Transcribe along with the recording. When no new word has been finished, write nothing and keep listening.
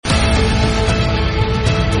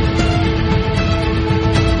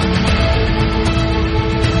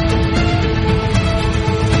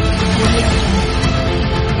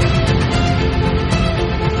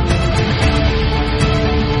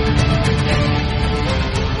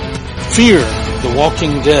Fear the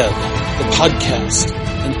Walking Dead, the podcast,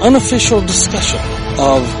 an unofficial discussion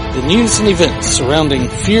of the news and events surrounding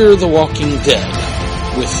Fear the Walking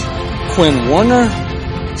Dead with Quinn Warner,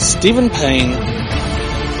 Stephen Payne,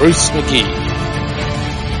 and Bruce McGee.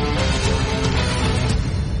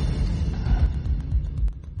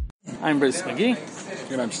 I'm Bruce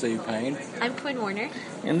McGee. And I'm Steve Payne. I'm Quinn Warner.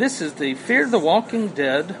 And this is the Fear the Walking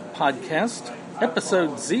Dead podcast,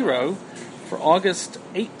 episode 0 for August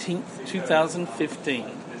 18th, 2015.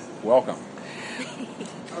 Welcome.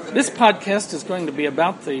 This podcast is going to be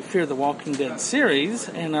about the Fear the Walking Dead series,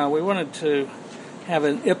 and we wanted to have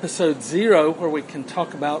an episode 0 where we can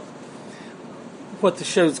talk about what the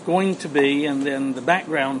show's going to be and then the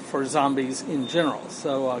background for zombies in general.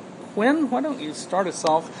 So, Quinn, why don't you start us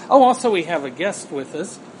off? Oh, also we have a guest with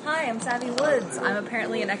us. Hi, I'm Savvy Woods. I'm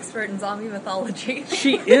apparently an expert in zombie mythology.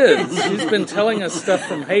 She is. She's been telling us stuff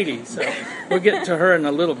from Haiti, so we'll get to her in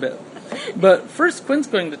a little bit. But first, Quinn's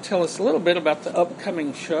going to tell us a little bit about the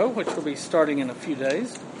upcoming show, which will be starting in a few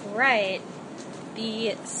days. Right.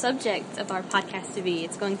 The subject of our podcast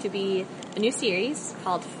it's going to be a new series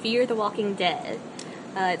called Fear the Walking Dead.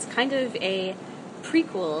 It's kind of a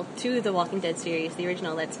prequel to the Walking Dead series, the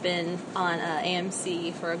original that's been on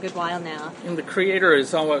AMC for a good while now. And the creator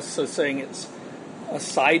is also saying it's a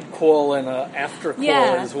sidequel and an afterquel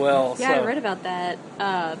as well. Yeah, I read about that.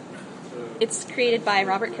 It's created by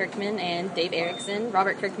Robert Kirkman and Dave Erickson.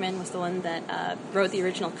 Robert Kirkman was the one that wrote the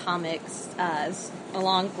original comics,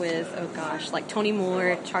 along with, Tony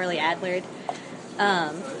Moore, Charlie Adlard.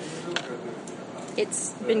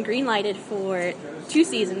 It's been greenlighted for 2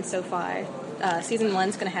 seasons so far. Season 1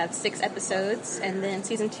 is going to have 6 episodes, and then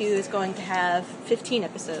Season 2 is going to have 15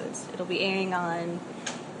 episodes. It'll be airing on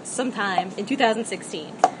sometime in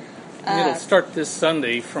 2016. It'll start this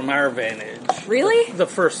Sunday from our vantage. Really? The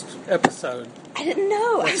first episode. I didn't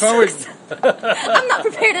know. I'm not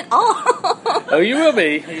prepared at all. Oh, you will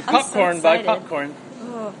be. You popcorn, so buy popcorn.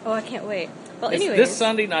 Oh, I can't wait. Well, it's anyways. this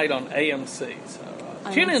Sunday night on AMC.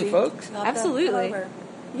 So tune in, folks. Absolutely.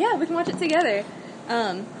 Yeah, we can watch it together.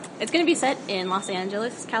 It's going to be set in Los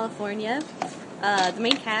Angeles, California. The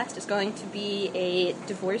main cast is going to be a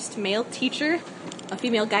divorced male teacher, a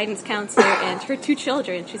female guidance counselor, and her 2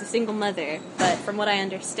 children. She's a single mother, but from what I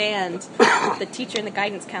understand, the teacher and the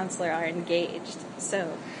guidance counselor are engaged.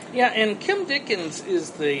 So, yeah, and Kim Dickens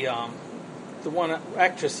is the one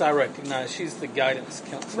actress I recognize. She's the guidance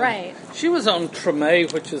counselor. Right. She was on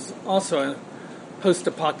Treme, which is also a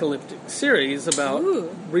post-apocalyptic series about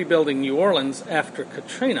rebuilding New Orleans after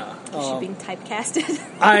Katrina. Is she being typecasted?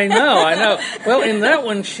 I know. Well, in that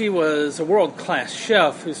one, she was a world-class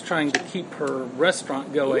chef who's trying to keep her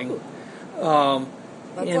restaurant going. That's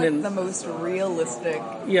the most realistic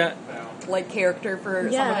character for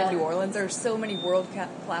someone in New Orleans. There's so many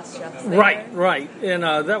world-class chefs there. Right. And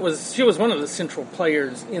she was one of the central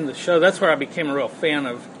players in the show. That's where I became a real fan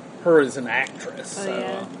of her as an actress.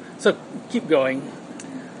 So keep going.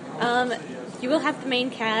 You will have the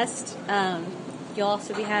main cast. You'll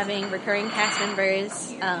also be having recurring cast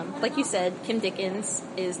members. Like you said, Kim Dickens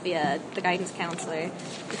is the guidance counselor.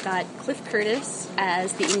 We've got Cliff Curtis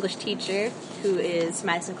as the English teacher, who is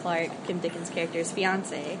Madison Clark, Kim Dickens' character's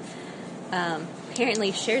fiance.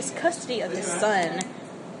 Apparently shares custody of his son,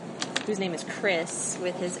 whose name is Chris,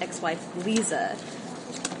 with his ex-wife Lisa.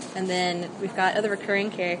 And then we've got other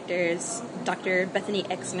recurring characters, Dr. Bethany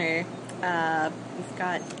Exner. We've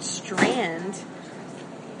got Strand,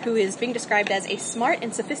 who is being described as a smart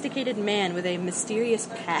and sophisticated man with a mysterious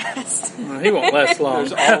past. He won't last long.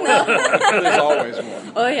 There's always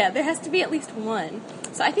one. Oh, yeah, there has to be at least one.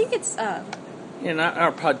 So I think it's... In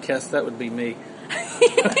our podcast, that would be me.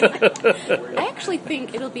 I actually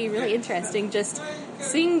think it'll be really interesting just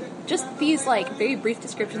seeing just these very brief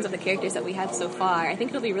descriptions of the characters that we have so far. I think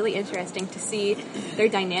it'll be really interesting to see their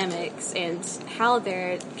dynamics and how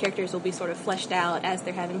their characters will be sort of fleshed out as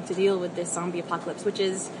they're having to deal with this zombie apocalypse, which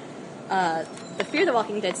is the Fear the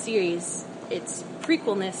Walking Dead series. Its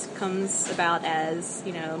prequelness comes about as,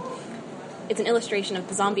 it's an illustration of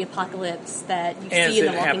the zombie apocalypse that you see in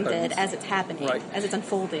The Walking Dead as it's happening, as it's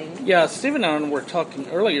unfolding. Yeah, Steve and I were talking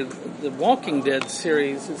earlier. The Walking Dead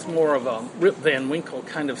series is more of a Rip Van Winkle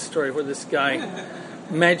kind of story where this guy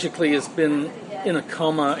magically has been in a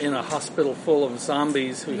coma in a hospital full of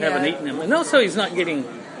zombies who haven't eaten him. And also he's not getting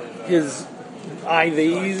his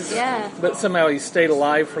IVs, but somehow he stayed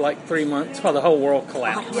alive for 3 months while the whole world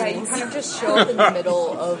collapsed. Yeah, you kind of just show up in the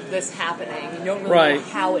middle of this happening. You don't really know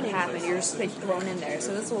how it happened. You're just thrown in there.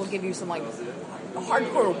 So this will give you some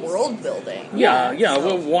hardcore world building. Yeah,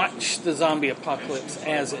 we'll watch the zombie apocalypse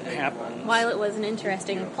as it happens. while it was an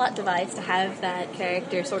interesting plot device to have that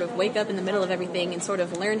character sort of wake up in the middle of everything and sort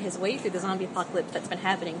of learn his way through the zombie apocalypse that's been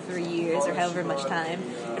happening for years or however much time,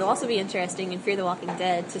 it'll also be interesting in Fear the Walking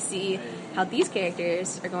Dead to see how these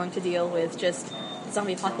characters are going to deal with just the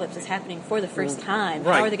zombie apocalypse is happening for the first time.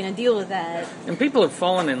 Right. How are they going to deal with that? And people have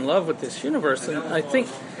fallen in love with this universe, and I think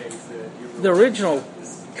the original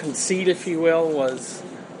conceit, if you will, was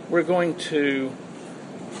we're going to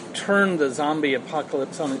turn the zombie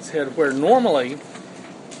apocalypse on its head, where normally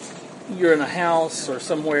you're in a house or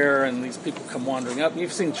somewhere and these people come wandering up.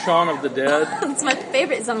 You've seen Shaun of the Dead. It's my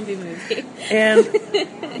favorite zombie movie. And,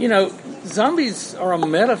 zombies are a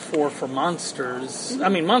metaphor for monsters. I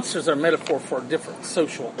mean, monsters are a metaphor for different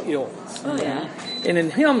social ills. Oh, yeah. And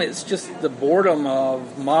in him, it's just the boredom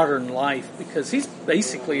of modern life, because he's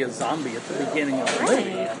basically a zombie at the beginning of the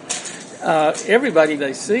movie. Everybody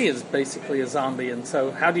they see is basically a zombie, and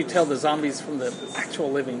so how do you tell the zombies from the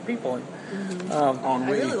actual living people? And, I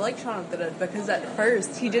really like Shaun of the Dead because at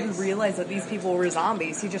first he didn't realize that these people were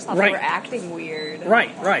zombies. He just thought they were acting weird.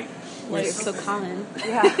 Right. Like, it's so common.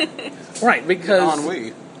 Yeah. Right, because...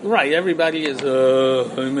 Ennui. Right, everybody is,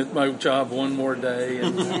 I'm at my job one more day.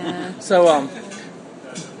 And so,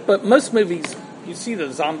 but most movies, you see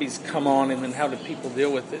the zombies come on, and then how do people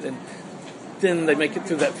deal with it? And then they make it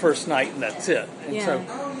through that first night, and that's it. And so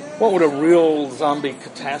what would a real zombie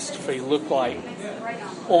catastrophe look like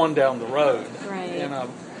on down the road? Right. And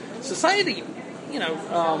society,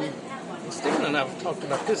 Stephen and I have talked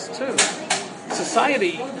about this too.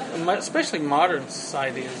 Society, especially modern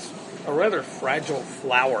society, is a rather fragile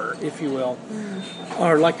flower, if you will,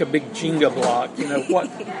 or like a big Jenga block. What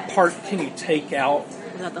part can you take out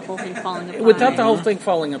Without the whole thing falling apart. Without the whole thing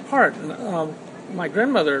falling apart. And, my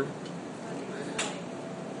grandmother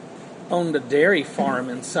owned a dairy farm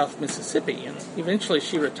in South Mississippi, and eventually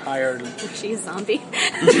she retired. Was she a zombie?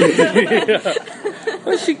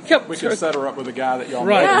 Well, she kept. We should set her up with a guy that y'all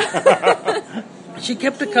Right. Yeah. She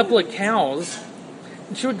kept a couple of cows,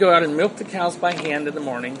 and she would go out and milk the cows by hand in the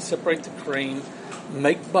morning, separate the cream,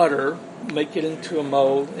 make butter, make it into a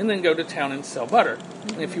mold, and then go to town and sell butter.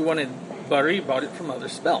 And if you wanted butter, you bought it from Mother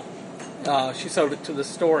Spell. She sold it to the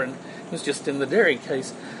store, and it was just in the dairy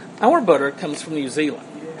case. Our butter comes from New Zealand.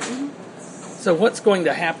 So what's going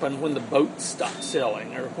to happen when the boats stop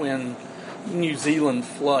sailing, or when New Zealand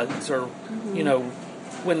floods, or,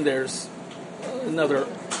 when there's another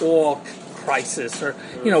oil crisis, or,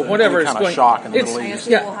 whatever is going... shock in the I Middle guess East.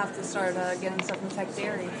 people will have to start getting stuff from Tech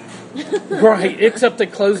Dairy. Right, except they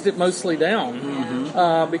closed it mostly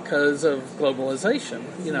down because of globalization,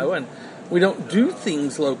 and we don't do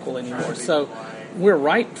things local anymore. So we're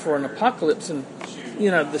ripe for an apocalypse, and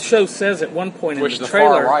the show says at one point Which in the the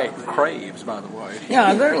trailer... far right craves, by the way.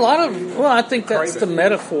 Yeah, there are a lot of... Well, I think that's the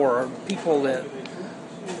metaphor of people that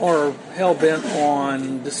are hell-bent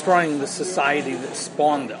on destroying the society that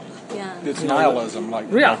spawned them. Yeah. It's nihilism, like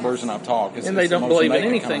Bruce and I've talked. And they don't believe in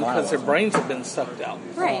anything because their brains have been sucked out.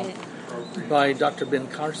 Right. By Dr. Ben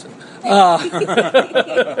Carson. I'm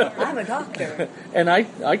a doctor. And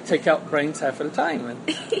I take out brains half at a time. And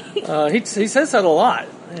he says that a lot.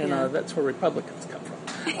 And that's where Republicans come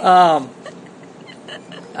from.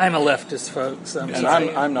 I'm a leftist, folks. And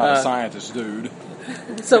I'm not a scientist, dude.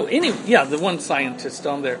 So the one scientist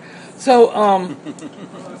on there. So,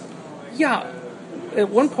 at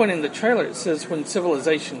one point in the trailer it says when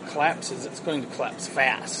civilization collapses, it's going to collapse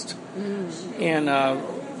fast. And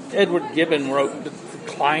Edward Gibbon wrote The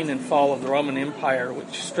Decline and Fall of the Roman Empire,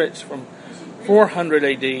 which stretched from 400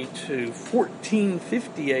 AD to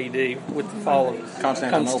 1450 AD with the fall of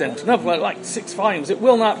Constantinople, like 6 volumes. It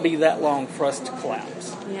will not be that long for us to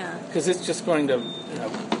collapse. Yeah. Because it's just going to,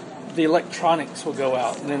 the electronics will go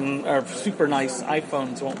out, and then our super nice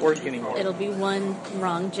iPhones won't work anymore. It'll be one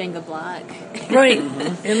wrong Jenga block. Right.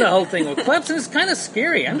 And the whole thing will collapse, and it's kind of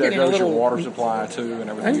scary. I'm getting a little... your water supply, too, and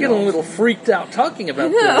everything I'm getting a little freaked out talking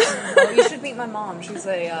about this. Oh, you should meet my mom. She's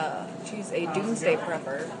a doomsday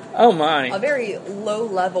prepper. Oh, my. A very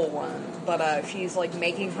low-level one, but she's,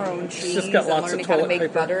 making her own cheese just got and lots learning of how to toilet make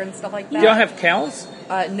paper. butter and stuff like that. Do y'all have cows?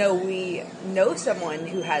 No, we know someone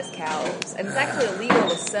who has cows, and it's actually illegal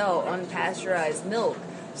to sell unpasteurized milk.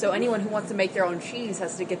 So anyone who wants to make their own cheese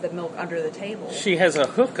has to get the milk under the table. She has a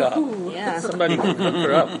hookup. Ooh, yeah. Somebody can hook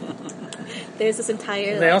her up. There's this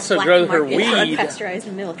entire They also black grow her market for weed.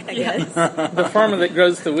 unpasteurized milk, I guess. The farmer that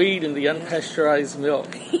grows the weed and the unpasteurized milk.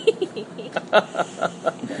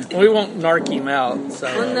 We won't narc him out, so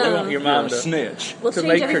we want your mom You're a to snitch. We'll to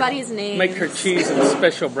change make everybody's her, names. make her cheese and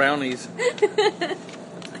special brownies.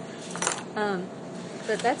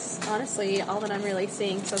 But that's honestly all that I'm really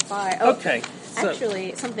seeing so far. Okay. So,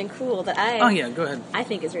 Actually, something cool that go ahead. I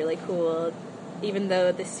think is really cool, even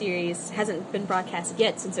though the series hasn't been broadcast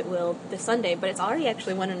yet, since it will this Sunday, but it's already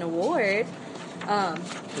actually won an award.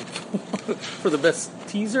 For the best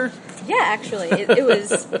teaser? Yeah, actually. It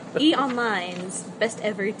was E! Online's Best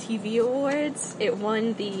Ever TV Awards. It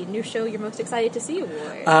won the New Show You're Most Excited to See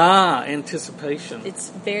award. Anticipation.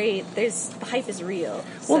 The hype is real.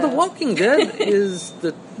 Well, so. The Walking Dead is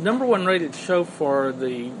the number one rated show for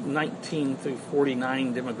the 19 through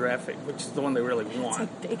 49 demographic, which is the one they really want.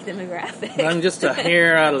 It's a big demographic. But I'm just a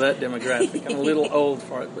hair out of that demographic. I'm a little old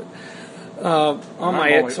for it, but all my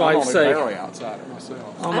ex-wives say. Barely outside it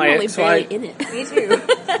myself. All I'm my only barely ex-wives, in it. Me too.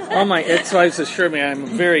 all my ex-wives assure me I'm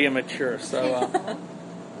very immature. So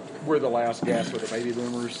We're the last gasp with the baby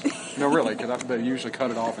boomers. No, really, because they usually cut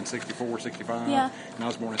it off in 64, 65. Yeah. And I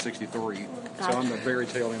was born in 63. Gotcha. So I'm the very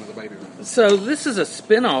tail end of the baby boomers. So this is a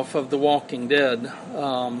spin-off of the Walking Dead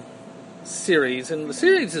series, and the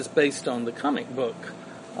series is based on the comic book.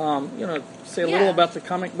 Say a little about the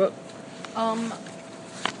comic book.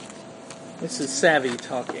 This is Savvy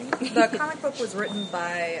talking. The comic book was written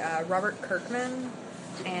by Robert Kirkman,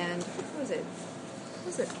 and who was it? Who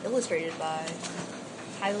was it illustrated by?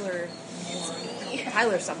 Tyler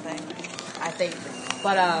something, I think.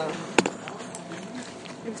 But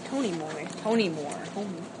It was Tony Moore. Tony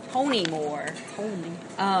Moore.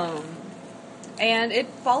 And it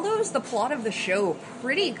follows the plot of the show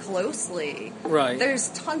pretty closely. Right. There's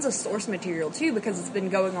tons of source material too because it's been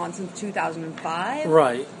going on since 2005.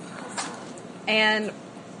 Right. And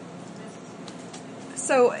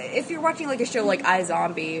so if you're watching like a show like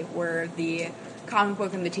iZombie, where the comic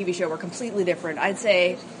book and the TV show are completely different, I'd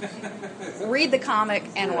say read the comic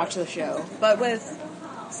and watch the show. But with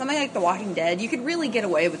something like The Walking Dead, you could really get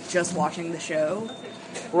away with just watching the show.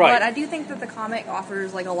 Right. But I do think that the comic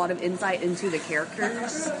offers like a lot of insight into the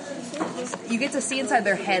characters. You get to see inside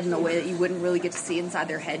their head in a way that you wouldn't really get to see inside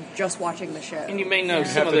their head just watching the show. And you may know You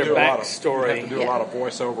some have of to their do a lot of- backstory. You have to do a lot of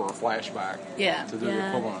voiceover or flashback Yeah. to do the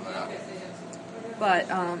equivalent of that. But,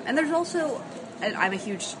 and there's also, and I'm a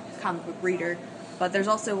huge comic book reader, but there's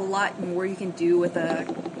also a lot more you can do with a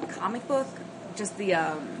comic book. Just the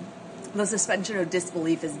suspension of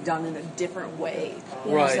disbelief is done in a different way.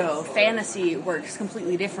 Right. So fantasy works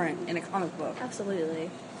completely different in a comic book.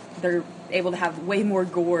 Absolutely. They're able to have way more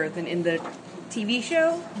gore than in the TV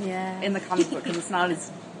show. Yeah. In the comic book, because it's not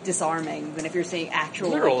as disarming than if you're seeing actual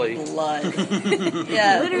like, Literally. blood.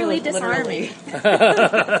 Yeah, Literally disarming.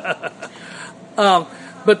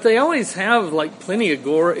 But they always have like plenty of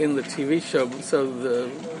gore in the TV show, so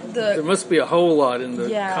there must be a whole lot in the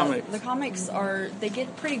comics. The comics they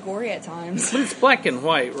get pretty gory at times. But it's black and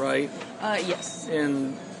white, right? Yes.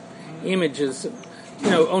 And images,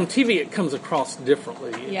 on TV it comes across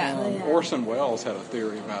differently. Yeah. Orson Welles had a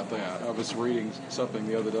theory about that. I was reading something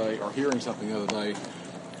the other day, or hearing something the other day,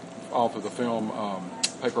 off of the film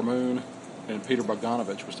Paper Moon, and Peter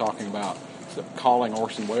Bogdanovich was talking about calling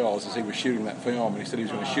Orson Welles as he was shooting that film, and he said he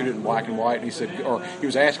was going to shoot it in black and white, and he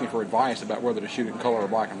was asking for advice about whether to shoot it in color or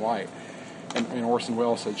black and white. And Orson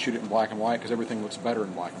Welles said, shoot it in black and white because everything looks better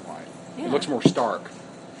in black and white. Yeah. It looks more stark.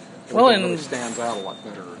 Well, Everything and really stands out a lot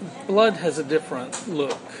better. Blood has a different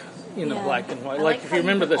look in the Yeah. black and white. I Like if how you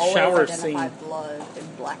remember can the always shower identify scene. blood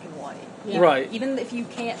in black and white. Yeah. Right. Even if you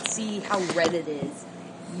can't see how red it is,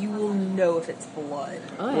 you will know if it's blood.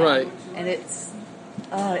 Oh, yeah. Right. And it's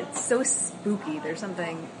so spooky. There's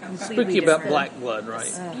something completely Spooky about different. black blood, right?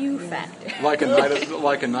 Spew factor. Like in Night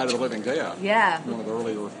of the Living Dead. Yeah. One of the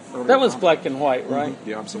earlier That was comics. black and white, right?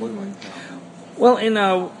 Yeah, absolutely. Well, and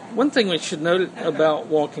one thing we should note about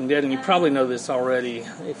Walking Dead, and you probably know this already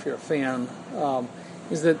if you're a fan,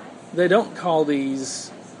 is that they don't call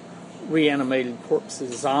these reanimated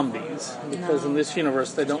corpses zombies, because in this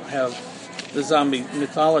universe they don't have the zombie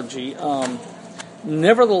mythology.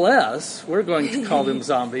 Nevertheless, we're going to call them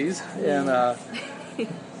zombies and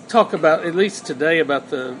talk about, at least today, about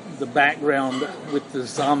the background with the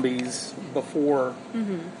zombies before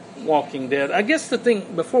Walking Dead. I guess the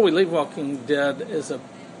thing, before we leave Walking Dead, is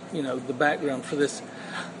the background for this.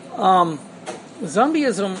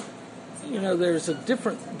 Zombieism, there's a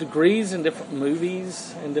different degrees in different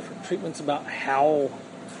movies and different treatments about how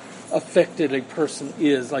affected a person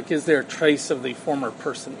is. Like, is there a trace of the former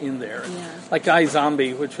person in there? Yeah. Like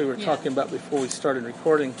iZombie, which we were talking about before we started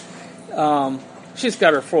recording. She's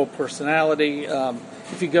got her full personality.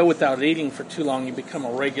 If you go without eating for too long, you become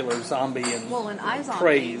a regular zombie and Well, in iZombie,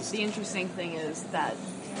 crazed. the interesting thing is that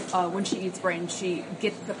when she eats brain, she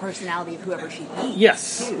gets the personality of whoever she eats.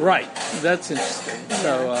 Yes, right. That's interesting.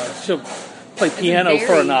 So she'll play It's piano for a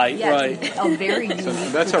very- night, yeah, right? it's a very unique.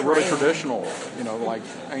 That's a really portrayal. traditional, like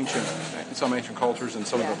some ancient cultures and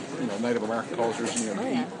some of the Native American cultures,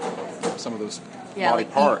 eat some of those Yeah, body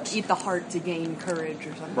like parts. eat the heart to gain courage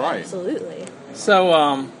or something. Right. Absolutely.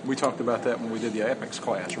 So, We talked about that when we did the epics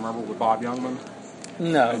class. Remember with Bob Youngman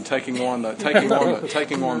no. and taking on the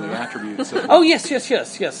attributes. Oh, yes. Is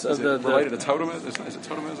Is it related to totemism? Is it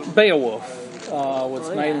totemism? Beowulf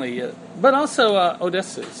was mainly it. But also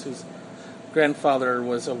Odysseus, whose grandfather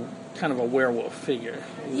was a kind of a werewolf figure.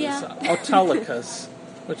 He was Autolycus,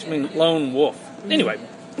 which means lone wolf. Anyway,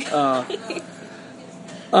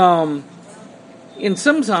 in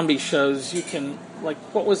some zombie shows, you can, like,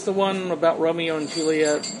 what was the one about Romeo and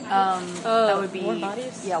Juliet? That would be Warm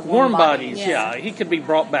Bodies? Yeah, Warm Bodies, yeah. He could be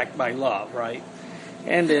brought back by love, right?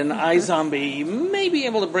 And in iZombie, you may be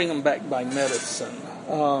able to bring them back by medicine.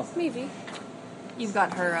 Maybe. You've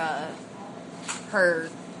got her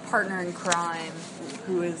partner in crime,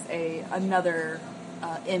 who is another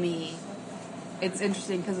Emmy. It's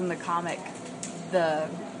interesting because in the comic, the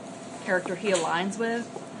character he aligns with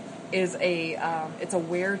is it's a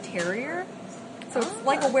were terrier, so it's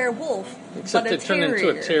like a werewolf, Except but they turn into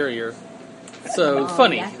a terrier. Oh, So,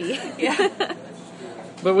 funny. Yappy. Yeah.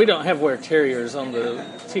 But we don't have were-terriers on the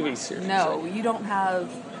TV series. No, you don't have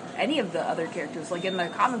any of the other characters. Like in the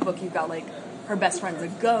comic book, you've got like her best friend's a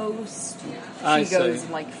ghost. I She goes see.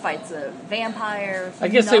 and like fights a vampire. I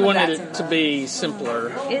guess None they of wanted that's it in to the- be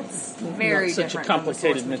simpler. It's very Not such a different than the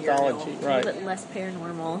complicated source material. mythology, A right? little bit less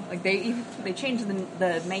paranormal. Like they changed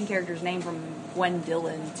the main character's name from Gwen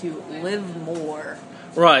Dillon to Liv Moore.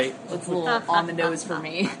 Right. It's a little on the nose for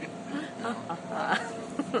me.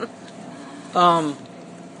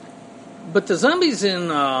 But the zombies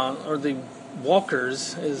or the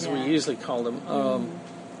walkers, as we Yeah. usually call them,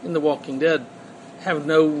 in The Walking Dead, have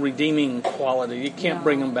no redeeming quality. You can't No.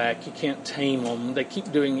 bring them back. You can't tame them. They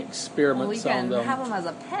keep doing Well, you experiments on can them. have them as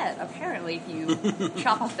a pet, apparently, if you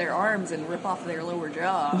chop off their arms and rip off their lower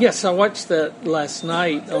jaw. Yes, I watched that last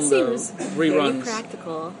night That on the seems very reruns.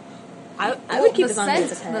 practical. I Well, would keep the a zombie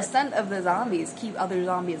as a scent, the pet. scent of the zombies keep other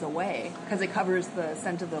zombies away because it covers the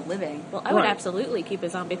scent of the living. Well, I would Right. absolutely keep a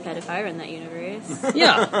zombie pet if I were in that universe.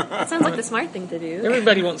 Yeah, That sounds like the smart thing to do.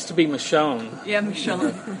 everybody wants to be Michonne. Yeah, Michelle.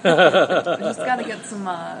 I just gotta get some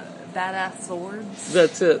badass swords.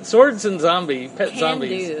 That's it. Swords and pet Can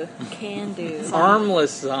zombies. Can do.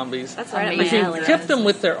 Armless zombies. That's right up my If you alley. kept them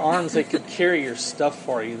with their arms, they could carry your stuff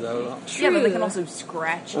for you, though. Yeah, but they True. can also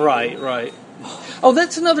scratch. you. Right. Oh,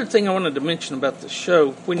 that's another thing I wanted to mention about the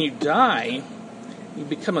show. When you die, you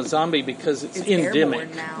become a zombie because it's endemic. airborne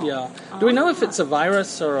now. Yeah. Do we know if it's a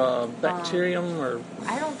virus or a bacterium or?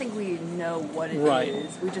 I don't think we know what it is. Right.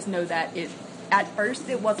 We just know that at first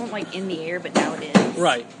it wasn't like in the air, but now it is.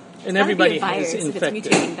 Right. And Gotta be everybody a virus is if it's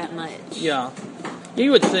infected. mutating that much. Yeah.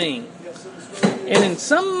 You would think. And in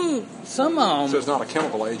some So it's not a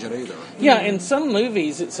chemical agent either. yeah, in some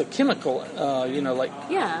movies it's a chemical, like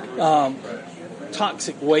Yeah.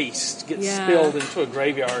 toxic waste gets Yeah. spilled into a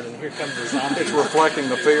graveyard, and here comes the zombie. It's reflecting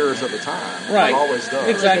the fears of the time. Right. It always does.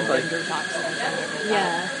 Exactly.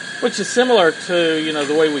 Yeah. Which is similar to,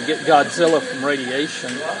 the way we get Godzilla from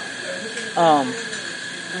radiation.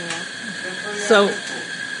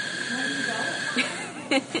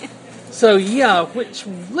 So yeah, which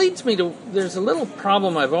leads me to, there's a little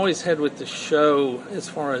problem I've always had with the show as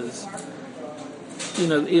far as,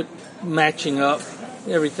 it matching up,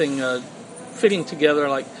 everything fitting together.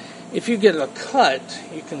 Like, if you get a cut,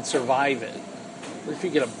 you can survive it. But if you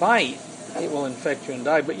get a bite, it will infect you and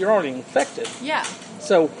die, but you're already infected. Yeah.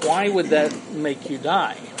 So why would that make you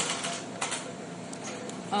die?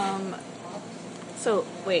 So,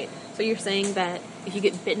 wait. So you're saying that if you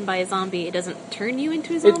get bitten by a zombie, it doesn't turn you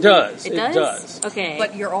into a zombie? It does. It It does? does. Okay.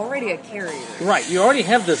 But you're already a carrier. Right, you already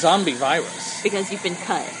have the zombie virus. because you've been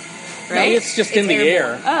cut, No, right? it's just in the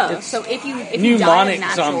airborne. air. Oh, It's- So if you Pneumonic die of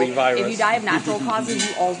natural, zombie virus. if you die of natural causes,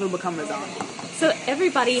 you also become a zombie. so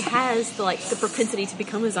everybody has the propensity to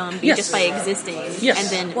become a zombie Yes. just by existing. Yes. And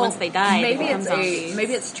then Well, once they die, maybe they become it's zombies.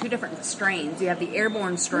 maybe it's two different strains. You have the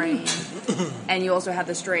airborne strain, and you also have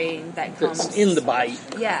the strain that comes That's in the bite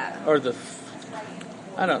Yeah. or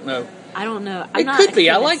I don't know. I don't know. It could be.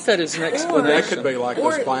 I like that as an But explanation. that could be like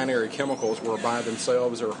Or- those binary chemicals where by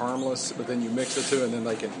themselves are harmless, but then you mix the two and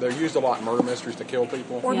then they're used a lot in murder mysteries to kill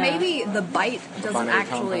people. Or Yeah. maybe the bite doesn't Binary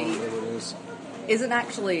actually compound, whatever it is. isn't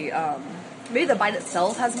actually. Maybe the bite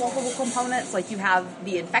itself has multiple components. Like you have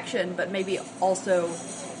the infection, but maybe also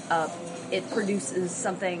it produces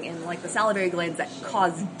something in like the salivary glands that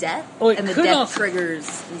cause death, Well, it and the could death also- triggers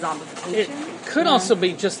It zombification. could also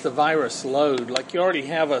be just the virus load. Like you already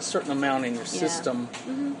have a certain amount in your system.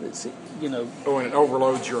 That's, Oh, and it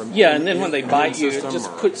overloads your Yeah, and then when they immune bite you, it system, just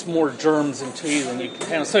or- puts more germs into you than you can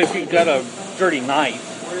handle. So if you've got a dirty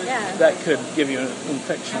knife, Yeah. that could give you an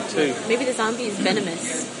infection too. Maybe the zombie is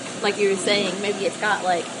venomous, like you were saying. Maybe it's got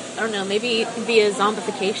like, I don't know, maybe via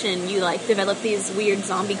zombification you like develop these weird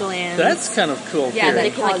zombie glands. That's kind of cool. Yeah, that theory.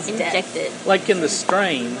 it can like cause death. inject it. Like in The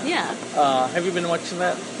Strain. Yeah. Have you been watching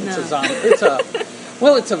that? It's No. a zombie. It's a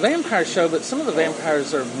well, it's a vampire show, but some of the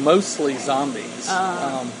vampires are mostly zombies.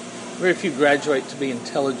 Very few graduate to be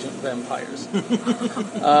intelligent vampires.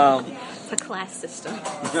 It's a class system.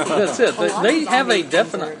 That's it. A lot They of have a zombie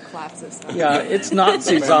definite. films are class system. Yeah, it's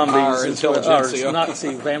Nazi Vampire zombies, as well, or intelligentsia. it's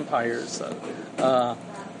Nazi vampires. So,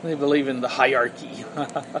 they believe in the hierarchy.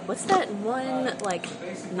 What's that one like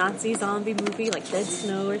Nazi zombie movie, like Dead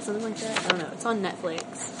Snow or something like that? I don't know. It's on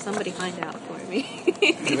Netflix. Somebody find out for me.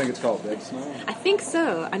 You think it's called Dead Snow? I think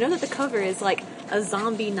so. I know that the cover is like a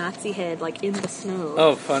zombie Nazi head, like in the snow.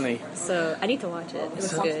 Oh, funny. So I need to watch it.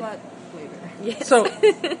 It's We'll talk good. about later. Yes. So,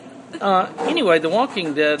 anyway, The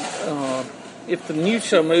Walking Dead, if the new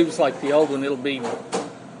show moves like the old one, it'll be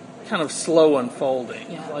kind of slow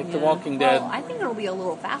unfolding. Like The Yeah. Walking Dead. Well, I think it'll be a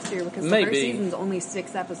little faster because the Maybe. first season's only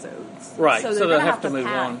 6 episodes. Right, So so they're they'll gonna have to move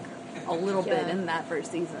pack on. a little bit Yeah. in that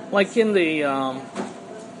first season, Like in the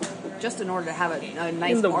just in order to have a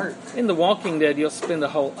nice arc. in The Walking Dead, you'll spend a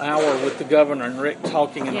whole hour with the governor and Rick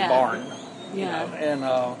talking in Yeah. the barn. Yeah.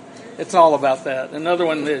 And it's all about that. Another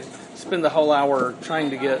one, they spend the whole hour trying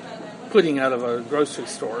to get pudding out of a grocery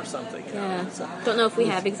store or something. Yeah. Don't know if we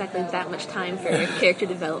have exactly that much time for character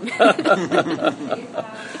development.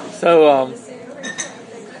 So,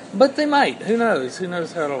 but they might. Who knows? Who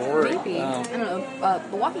knows how it'll work? Maybe. I don't know.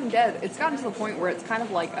 The Walking Dead, it's gotten to the point where it's kind of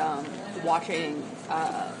like watching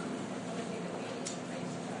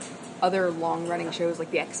other long-running shows like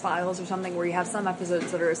The X-Files or something, where you have some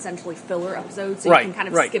episodes that are essentially filler episodes, so Right, you can kind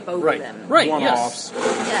of right, skip over right, them. right. One-offs.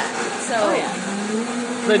 Yeah. So, Oh,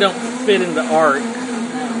 yeah. They don't fit in the arc.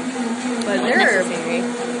 but there are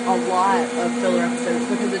a lot of filler episodes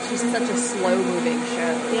because it's just such a slow-moving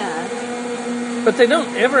show. Yeah. But they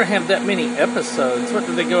don't ever have that many episodes. What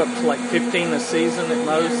do they go up to, like 15 a season at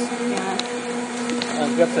most? Yeah.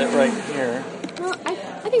 I've got that right here. Well,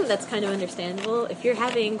 I think that's kind of understandable. If you're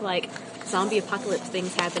having like zombie apocalypse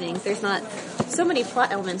things happening, there's not so many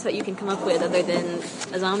plot elements that you can come up with other than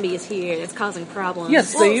a zombie is here and it's causing problems.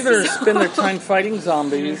 Yes, Well, they either spend their time fighting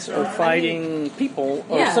zombies or fighting people,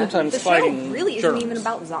 or Yeah, sometimes The fighting show really germs. isn't even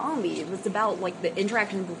about zombies. It's about like the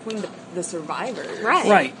interaction between the survivors. Right.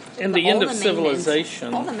 Right, and the All end of main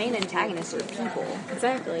civilization. all the main antagonists are people.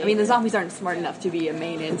 Exactly. I mean, the zombies aren't smart enough to be a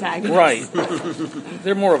main antagonist. Right.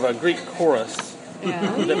 They're more of a Greek chorus Yeah.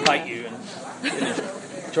 that bite you and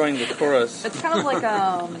join the chorus. It's kind of like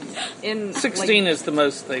in 16 is the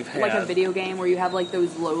most they've had. like a video game where you have like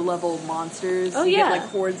those low-level monsters. Oh, you yeah. get like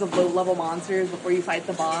hordes of low-level monsters before you fight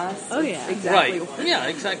the boss. Oh, It's yeah. exactly. Right. Yeah,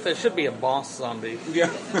 exactly. There should be a boss zombie. Yeah.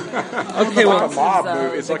 Okay, It's well, like a mob Versus,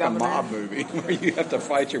 movie. It's the like a governor. mob movie where you have to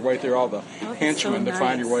fight your way through all the henchmen so to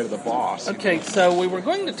find nice. your way to the boss. okay, so we were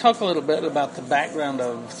going to talk a little bit about the background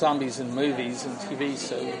of zombies in movies and TV.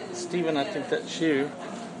 So, Stephen, I think that's you.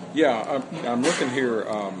 Yeah, I'm looking here.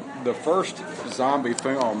 The first zombie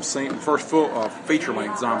film, first full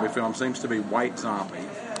feature-length zombie film, seems to be White Zombie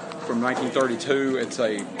from 1932. It's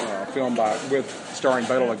a film starring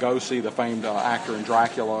Bela Lugosi, the famed actor in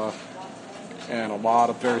Dracula, and a lot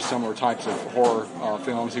of very similar types of horror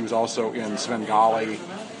films. He was also in Svengali.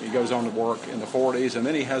 He goes on to work in the 40s, and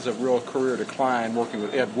then he has a real career decline working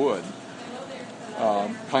with Ed Wood,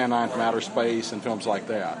 Plan 9 from Outer Space and films like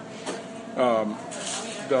that.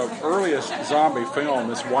 The earliest zombie film,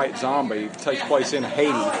 this White Zombie, takes place in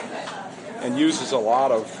Haiti and uses a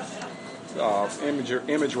lot of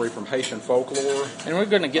imagery from Haitian folklore. And we're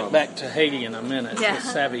going to get back to Haiti in a minute. Yeah. With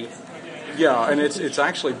Savvy. Yeah, and it's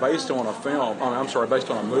actually based on a film. Based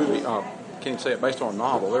on a movie. Can't even say it. Based on a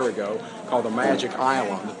novel. There we go. Called The Magic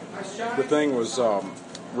Island. The thing was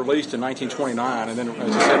released in 1929, and then,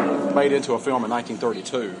 as I said, made into a film in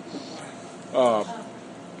 1932.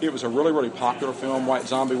 It was a really, really popular film, White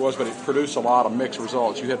Zombie was, but it produced a lot of mixed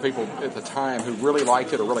results. You had people at the time who really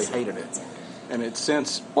liked it or really hated it. And it's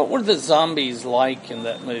since... What were the zombies like in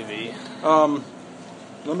that movie?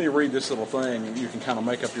 Let me read this little thing, and you can kind of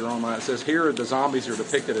make up your own mind. It says, here the zombies are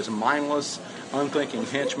depicted as mindless, unthinking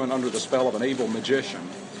henchmen under the spell of an evil magician.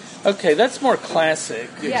 Okay, that's more classic.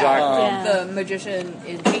 Exactly. The magician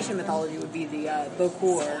in Haitian mythology would be the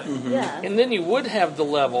Bokor. Mm-hmm. Yeah. And then you would have the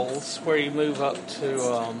levels where you move up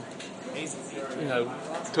to,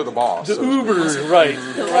 To the boss. the so to speak. Uber, right?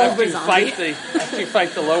 After you zombie. after you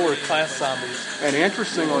fight the lower class zombies. And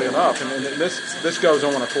interestingly enough, and this goes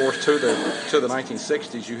on, of course, to the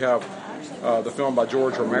 1960s. You have the film by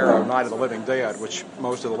George Romero, Night of the Living Dead, which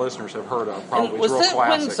most of the listeners have heard of. Probably And was it's real that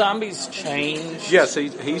classic. when zombies changed? Yes,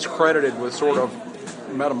 he's credited with sort of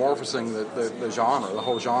metamorphosing the genre, the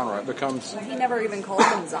whole genre. It becomes He never even called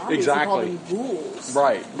them zombies. Exactly. He called them ghouls.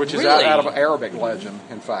 right, which is Really? out of Arabic legend,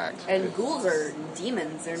 in fact. And ghouls are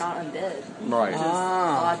demons. They're not undead. Right.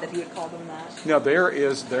 Odd that he would call them that. Now there.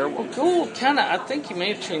 Ghoul kind of, I think you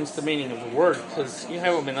may have changed the meaning of the word because you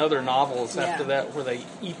have them in other novels after Yeah. that where they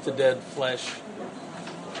eat the dead flesh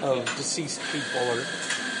of deceased people. Or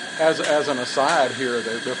As an aside here,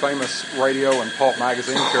 the famous radio and pulp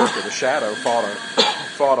magazine character, the Shadow, fought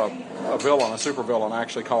a villain, a supervillain,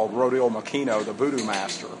 actually called Rodil Makino, the Voodoo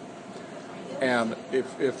Master. And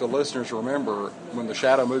if the listeners remember, when the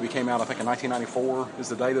Shadow movie came out, I think in 1994 is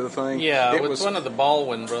the date of the thing. yeah, it with was one of the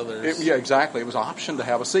Baldwin brothers. Yeah, exactly. It was optioned to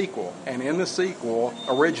have a sequel, and in the sequel,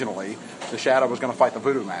 originally, the Shadow was going to fight the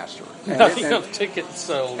Voodoo Master. And Not it- enough tickets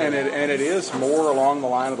sold. And it is more along the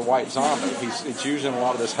line of the White Zombie. It's using a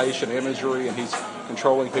lot of this Haitian imagery, and he's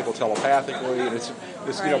controlling people telepathically, and it's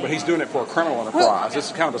but he's doing it for a criminal enterprise. This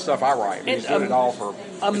is kind of the stuff I write. He's doing it all for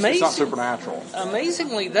it's not amazing- supernatural.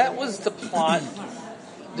 Amazingly, that was the plot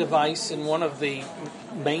device in one of the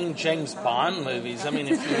main James Bond movies. I mean,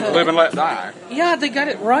 if you Live and let die. yeah, they got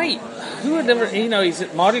it right. Who would ever, he's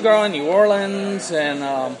at Mardi Gras in New Orleans,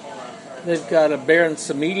 and they've got a Baron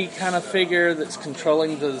Samedi kind of figure that's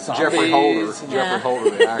controlling the zombies. Jeffrey Holder, and, Jeffrey Holder,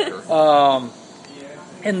 the actor.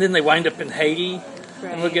 and then they wind up in Haiti.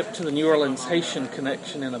 Right. And we'll get to the New Orleans Haitian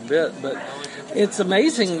connection in a bit, but it's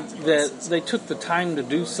amazing that they took the time to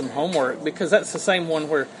do some homework because that's the same one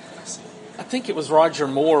where I think it was Roger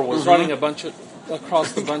Moore was running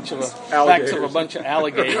across a bunch of backs of a bunch of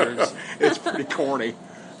alligators. It's pretty corny.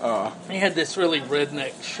 He had this really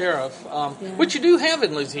redneck sheriff, which you do have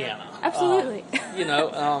in Louisiana. Absolutely.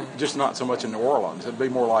 Just not so much in New Orleans. It'd be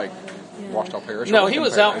more like Washita Parish. or No, he Lincoln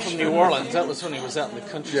was out Parish. from New Orleans. That was when he was out in the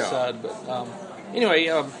countryside. But anyway,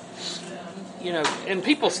 and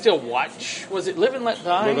people still watch. Was it Live and Let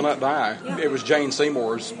Die? Live and Let Die. It was Jane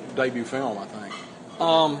Seymour's debut film, I think.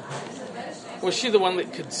 Was she the one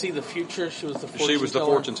that could see the future? She was the fortune She was the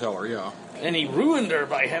teller? fortune teller, yeah. And he ruined her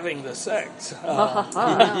by having the sex. Oh,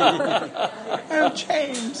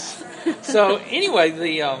 James. So anyway,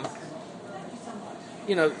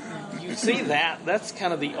 you see that. That's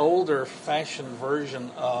kind of the older fashioned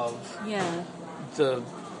version of Yeah. the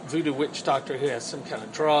voodoo witch doctor who has some kind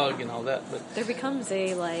of drug and all that. But There becomes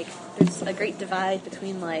there's a great divide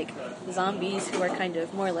between zombies who are kind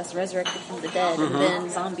of more or less resurrected from the dead, and then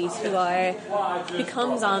zombies who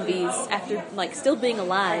become zombies after still being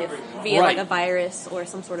alive via Right. a virus or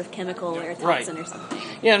some sort of chemical or toxin or something.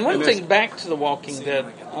 yeah, and one And thing back to The Walking Dead,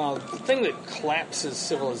 the thing that collapses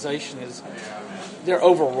civilization is they're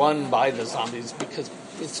overrun by the zombies because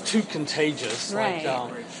it's too contagious. Right.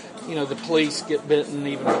 The police get bitten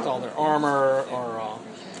even with all their armor,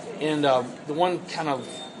 and the one kind of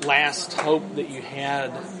last hope that you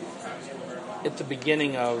had at the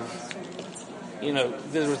beginning of,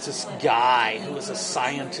 there was this guy who was a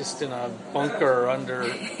scientist in a bunker under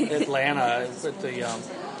Atlanta at the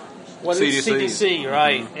CDC,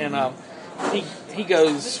 right? And he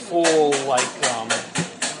goes full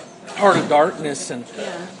Heart of Darkness and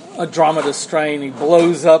Andromeda Strain. He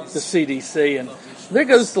blows up the CDC, and there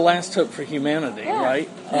goes the last hope for humanity, right?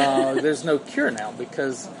 There's no cure now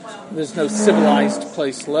because there's no civilized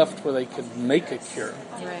place left where they could make a cure.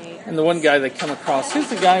 Right. And the one guy they come across, who's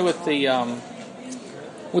the guy with the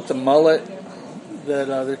mullet that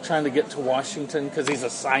they're trying to get to Washington because he's a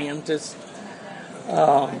scientist?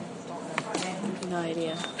 No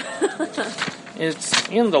idea. It's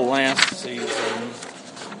in the last season.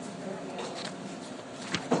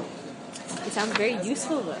 It sounds very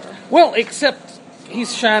useful though. Well, except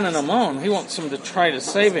he's shining them on. He wants them to try to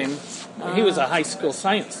save him. He was a high school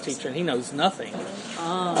science teacher, and he knows nothing.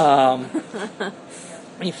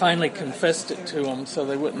 He finally confessed it to them so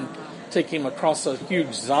they wouldn't take him across a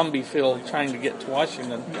huge zombie field trying to get to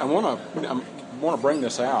Washington. I want to bring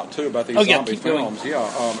this out, too, about these Oh, yeah, zombie keep going. films.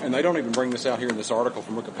 Yeah, and they don't even bring this out here in this article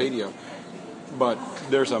from Wikipedia. But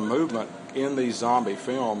there's a movement in these zombie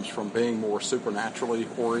films from being more supernaturally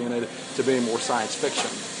oriented to being more science fiction.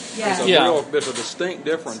 Yeah. There's a distinct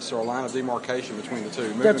difference or a line of demarcation between the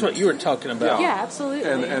two. That's what you were talking about. Yeah, absolutely.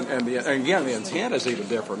 And again, the intent is even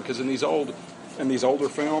different because in these older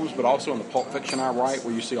films, but also in the Pulp Fiction I write,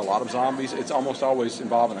 where you see a lot of zombies, it's almost always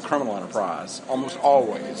involving a criminal enterprise. Almost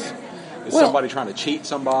always, it's somebody trying to cheat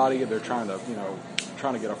somebody. They're trying to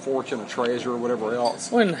get a fortune, a treasure, or whatever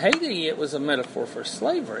else. Well, in Haiti, it was a metaphor for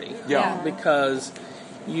slavery. Yeah. Because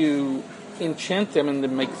you enchant them and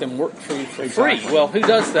then make them work for you for Exactly. free. Well, who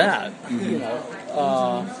does that?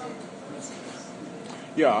 Mm-hmm.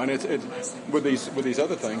 Yeah, and it's with these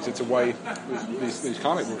other things, it's a way. These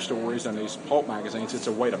comic book stories and these pulp magazines, it's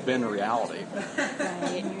a way to bend reality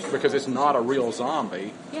because it's not a real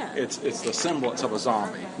zombie. Yeah. It's the semblance of a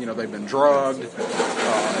zombie. They've been drugged,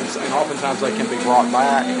 and oftentimes they can be brought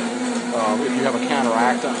back if you have a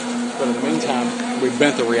counteractant. But in the meantime, we've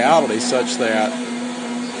bent the reality such that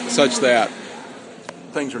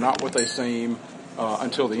things are not what they seem.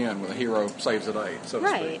 Until the end, when the hero saves the day, so to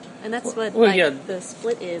Right, speak. and that's what the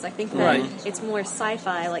split is. I think that Right. it's more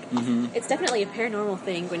sci-fi. Like it's definitely a paranormal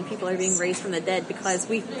thing when people are being raised from the dead because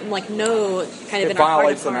we know kind of It in our heart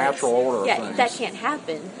violates of the hearts, natural order of yeah, things. that can't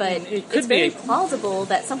happen. But It could it's very be. plausible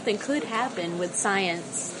that something could happen with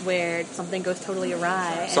science where something goes totally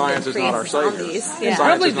awry. Science and is not our creates savior. zombies. And Yeah.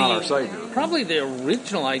 science is not our savior. Probably the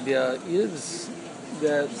original idea is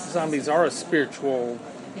that zombies are a spiritual,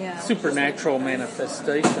 supernatural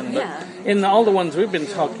manifestation. But Yeah. in all the ones we've been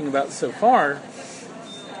talking about so far,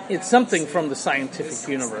 it's something from the scientific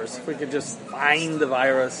universe. If we could just find the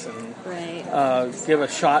virus and Right. give a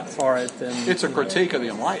shot for it, then It's a critique of the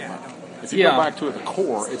Enlightenment. If you Yeah. go back to it, the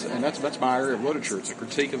core, and that's my area of literature. It's a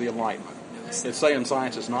critique of the Enlightenment. It's saying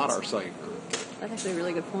science is not our savior. That's actually a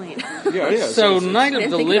really good point. Yeah, it is. So, It's- Night of didn't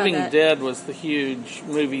the think about Living that. Dead was the huge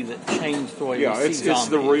movie that changed the way yeah, we it's see zombies.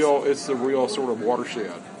 the real sort of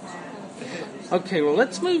watershed. Okay, well,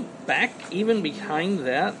 let's move back even behind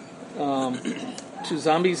that to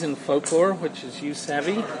zombies in folklore, which is you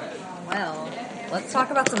savvy. Well, let's talk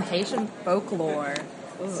about some Haitian folklore.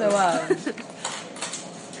 So,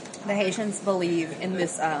 the Haitians believe in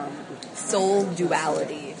this soul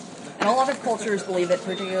duality. And a lot of cultures believe it,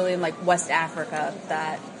 particularly in like West Africa,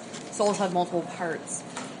 that souls have multiple parts.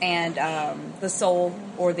 And the soul,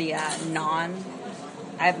 or the non,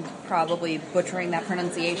 I'm probably butchering that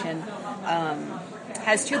pronunciation,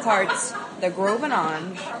 has two parts, the gros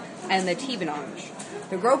venange and the petit venange.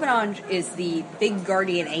 The gros venange is the big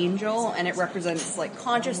guardian angel, and it represents like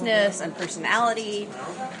consciousness and personality.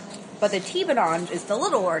 But the petit venange is the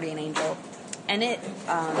little guardian angel, and it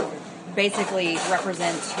basically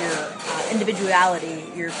represents your individuality,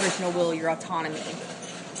 your personal will, your autonomy.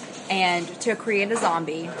 And to create a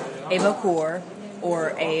zombie, a Vaucour,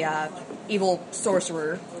 or a evil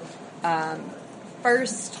sorcerer,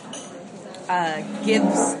 first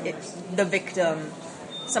gives the victim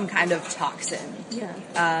some kind of toxin,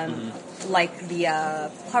 like the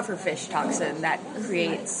pufferfish toxin that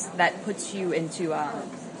puts you into.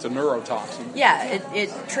 It's a neurotoxin. Yeah,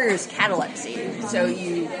 it triggers catalepsy, so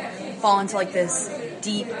you fall into like this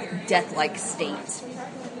deep death-like state,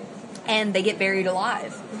 and they get buried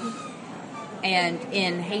alive. And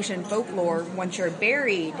in Haitian folklore, once you're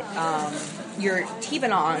buried, your petit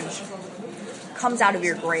venange comes out of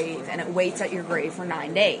your grave, and it waits at your grave for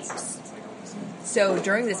 9 days. So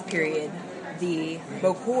during this period, the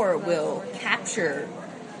Vaucour will capture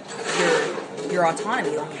your autonomy,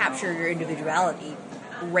 they'll capture your individuality,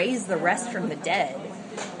 raise the rest from the dead,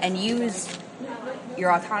 and use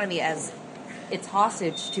your autonomy as its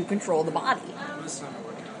hostage to control the body.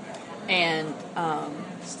 And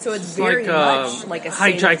so it's very much like a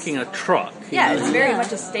state hijacking a truck. yeah, it's very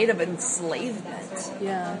much a state of enslavement.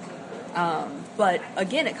 Yeah. But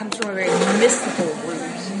again, it comes from a very mystical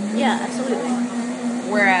root. Yeah, absolutely.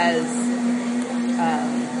 Whereas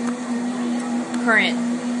current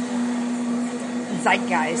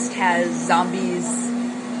zeitgeist has zombies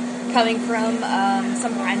coming from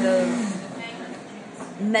some kind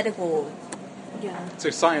of medical. Yeah. It's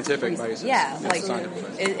a scientific basis. Yeah, It's like a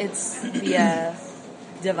scientific basis. it's the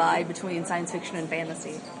divide between science fiction and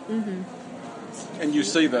fantasy. And you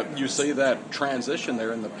see that transition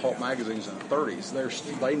there in the pulp magazines in the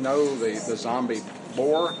 30s. They know the zombie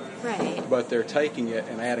lore, Right. but they're taking it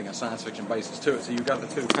and adding a science fiction basis to it. So you've got the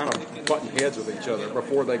two kind of butting heads with each other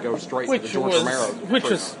before they go straight to the George Romero. Which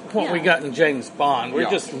is what we Yeah. got in James Bond. We're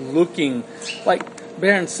Yeah. just looking like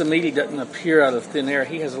Baron Samedi doesn't appear out of thin air.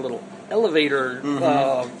 He has a little elevator,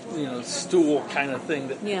 stool kind of thing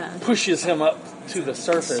that Yeah. pushes him up to the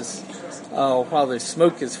surface while the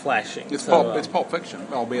smoke is flashing. It's So, it's Pulp Fiction,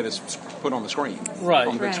 albeit it's put on the screen, Right.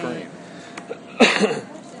 on the big Right. screen.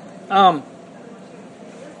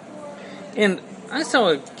 And I saw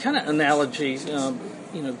a kind of analogy.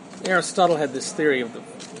 Aristotle had this theory of the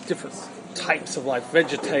different types of life.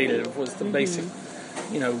 Vegetative was the basic,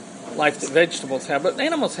 life that vegetables have, but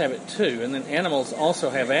animals have it too. And then animals also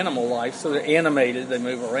have animal life, so they're animated, they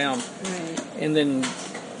move around. Right. And then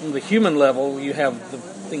on the human level, you have the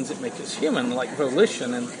things that make us human, like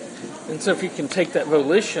volition. And so if you can take that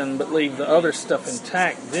volition but leave the other stuff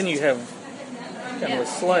intact, then you have kind of a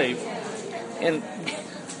slave. And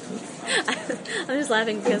I'm just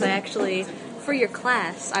laughing because I actually, for your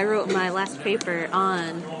class, I wrote my last paper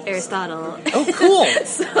on Aristotle. oh, cool!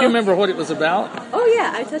 So- Do you remember what it was about? Oh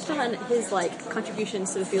yeah, I touched on his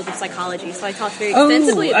contributions to the field of psychology. So I talked very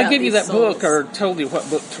extensively about I gave you these that book, souls. or told you what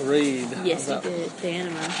book to read. Yes, about. you did. The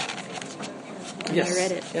Anima. And Yes, I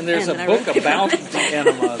read it. and there's then a I book wrote it. about the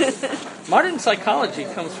anima. Modern psychology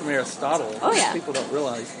comes from Aristotle. Oh, yeah. People don't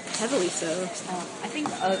realize. Heavily so. I think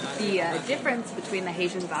the difference between the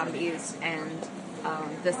Haitian zombies and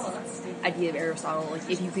this idea of Aristotle, like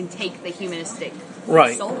if you can take the humanistic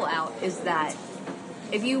Right. soul out, is that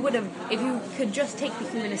if you could just take the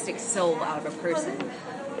humanistic soul out of a person,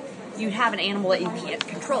 you'd have an animal that you can't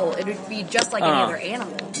control. It would be just like any other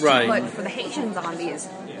animal. Right. But for the Haitian zombies,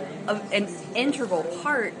 an integral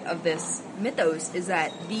part of this mythos is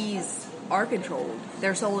that these are controlled.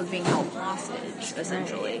 Their soul is being held hostage,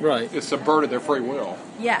 essentially. Right. It subverted their free will.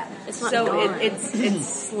 Yeah. It's not so gone. it's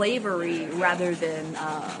slavery rather than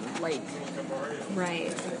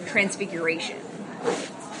Right. transfiguration.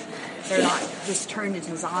 They're not just turned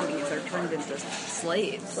into zombies; they're turned into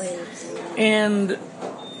slaves. And,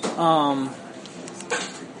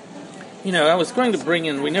 I was going to bring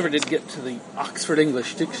in, we never did get to the Oxford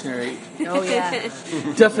English Dictionary Oh yeah.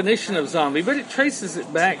 definition of zombie, but it traces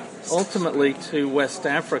it back ultimately to West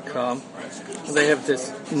Africa. They have this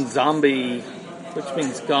Nzambi, which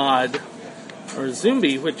means God, or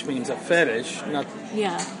Zumbi, which means a fetish, not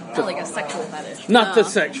Yeah. Like a sexual fetish. the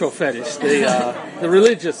sexual fetish, the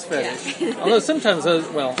religious fetish. Although sometimes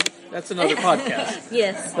that's another podcast.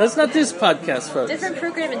 Yes. That's not this podcast, folks. Different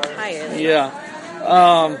program entirely. Yeah.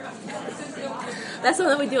 That's the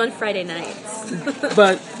one that we do on Friday nights.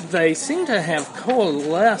 But they seem to have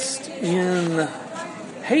coalesced in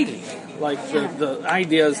Haiti. Like the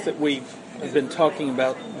ideas that we have been talking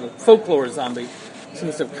about, the folklore zombie,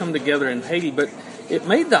 seems to have come together in Haiti. But it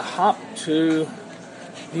made the hop to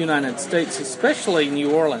the United States, especially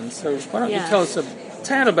New Orleans. So why don't you tell us a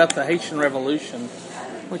tad about the Haitian Revolution,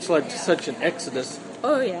 which led to such an exodus?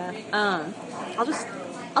 Oh yeah.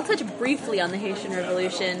 I'll touch briefly on the Haitian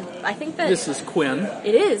Revolution. I think that This is Quinn.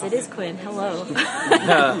 It is Quinn. Hello.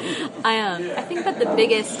 I think that the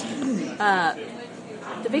biggest thing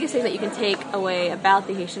that you can take away about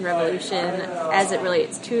the Haitian Revolution as it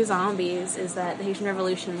relates to zombies is that the Haitian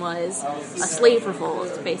Revolution was a slave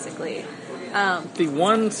revolt, basically. The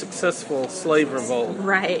one successful slave revolt.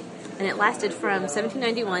 Right. And it lasted from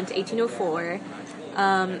 1791 to 1804.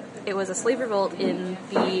 It was a slave revolt in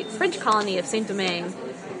the French colony of Saint-Domingue,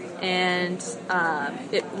 and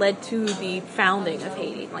it led to the founding of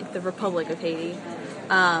Haiti, like the Republic of Haiti.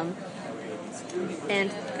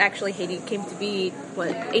 And actually Haiti came to be,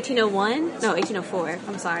 1801? No, 1804,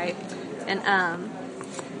 I'm sorry. And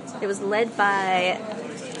it was led by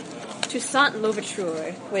Toussaint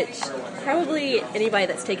Louverture, which probably anybody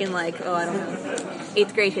that's taken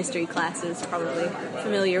 8th grade history classes probably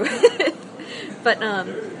familiar with. But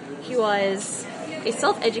he was a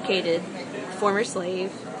self-educated former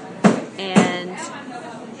slave, and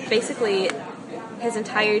basically his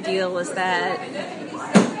entire deal was that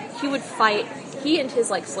he and his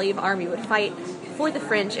slave army would fight for the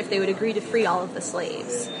French if they would agree to free all of the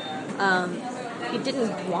slaves. He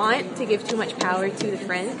didn't want to give too much power to the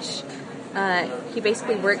French. He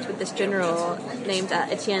basically worked with this general named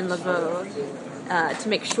Etienne Laveau to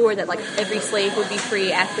make sure that every slave would be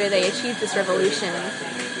free after they achieved this revolution.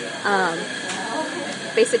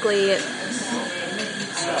 Basically,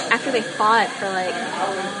 after they fought for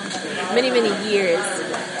many years,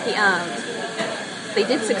 they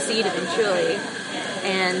did succeed eventually,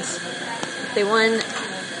 and they won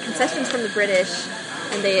concessions from the British,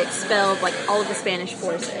 and they expelled all of the Spanish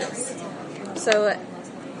forces. So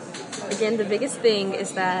again, the biggest thing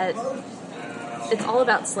is that it's all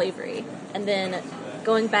about slavery. And then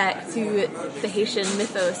going back to the Haitian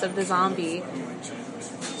mythos of the zombies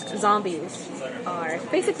are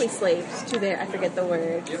basically slaves to their, I forget the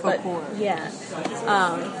word, but yeah.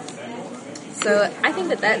 So I think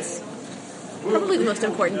that that's probably the most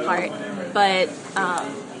important part. But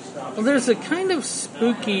well, there's a kind of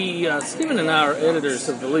spooky, Stephen and I are editors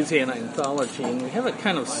of the Louisiana Anthology, and we have a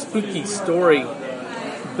kind of spooky story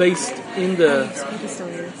based in the Spooky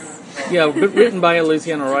stories. written by a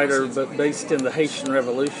Louisiana writer, but based in the Haitian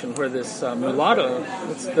Revolution, where this mulatto,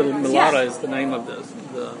 Mulatta is the name of the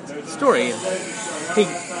story.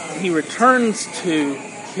 And he returns to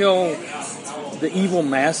kill the evil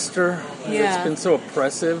master that's been so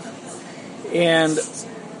oppressive, and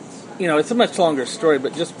it's a much longer story,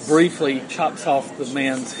 but just briefly chops off the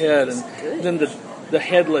man's head, and then the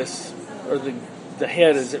headless, or the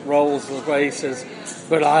head as it rolls away says,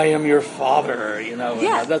 "But I am your father," and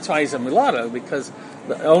that's why he's a mulatto, because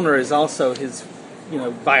the owner is also his,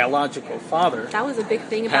 biological father. That was a big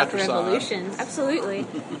thing about the Patricide. Revolution. Absolutely.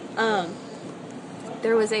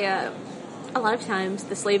 There was a lot of times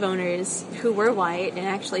the slave owners who were white, and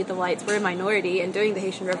actually the whites were a minority, and during the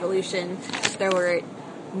Haitian Revolution, there were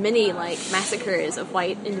many massacres of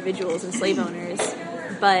white individuals and slave owners,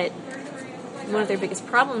 but one of their biggest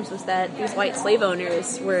problems was that these white slave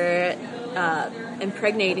owners were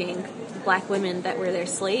impregnating black women that were their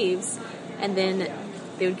slaves, and then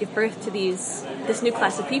they would give birth to this new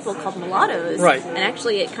class of people called mulattoes. Right. And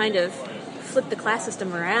actually it kind of flipped the class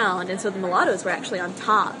system around, and so the mulattoes were actually on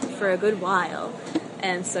top for a good while.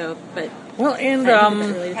 And so, but Well, and that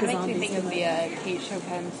related Kind to of makes me zombies think of so the much. Kate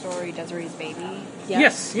Chopin story, Desiree's Baby,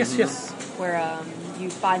 yes, where you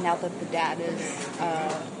find out that the dad is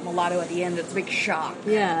mulatto at the end. It's a big shock.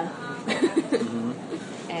 Yeah.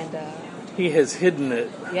 And, he has hidden it,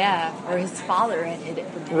 or his father had hid it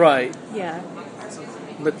from him. right? Yeah.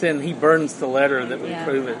 But then he burns the letter that would Yeah.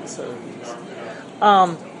 prove it. So,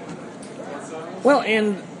 well,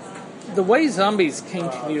 and the way zombies came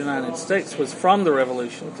to the United States was from the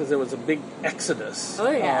Revolution, because there was a big exodus. Oh,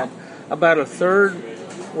 yeah. About a third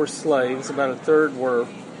were slaves, about a third were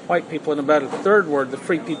white people, and about a third were the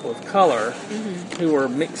free people of color, who were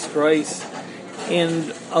mixed race.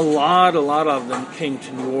 And a lot of them came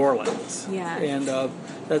to New Orleans. Yeah. And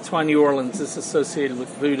that's why New Orleans is associated with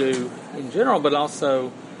voodoo in general, but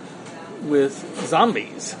also with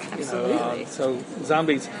zombies. Absolutely. So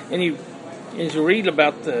zombies, and as you read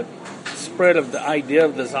about the spread of the idea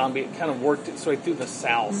of the zombie, it kind of worked its way through the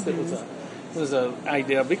South. It was a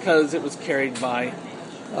idea because it was carried by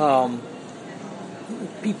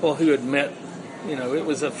people who had met. It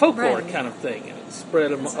was a folklore Right. kind of thing, and it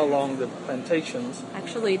spread along the plantations.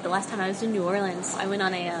 Actually, the last time I was in New Orleans, I went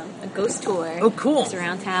on a ghost tour. Oh, cool. Just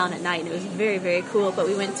around town at night, and it was very, very cool. But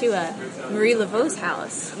we went to Marie Laveau's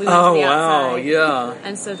house. We went Oh, to the wow, outside. yeah.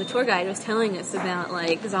 And so the tour guide was telling us about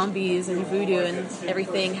zombies and voodoo and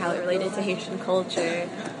everything, how it related to Haitian culture.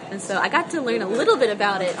 And so I got to learn a little bit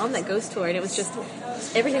about it on that ghost tour, and it was just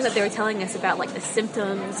everything that they were telling us about the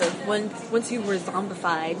symptoms of once you were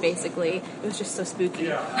zombified, basically. It was just so spooky.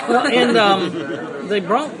 Well, and they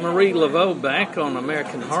brought Marie Laveau back on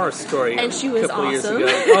American Horror Story And she a was couple awesome.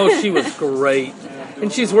 years ago. Oh, she was great.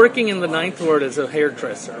 And she's working in the Ninth Ward as a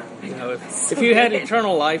hairdresser. If you had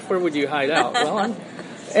eternal life, where would you hide out? Well,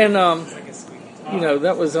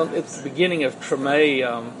 that was at the beginning of Treme.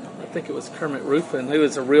 I think it was Kermit Ruffin, who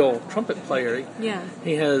is a real trumpet player. Yeah.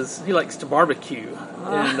 He likes to barbecue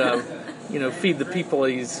and feed the people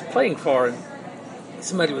he's playing for. And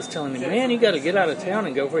somebody was telling him, "Man, you got to get out of town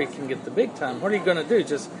and go where you can get the big time. What are you going to do?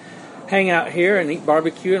 Just hang out here and eat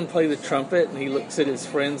barbecue and play the trumpet?" And he looks at his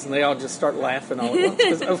friends, and they all just start laughing all at once.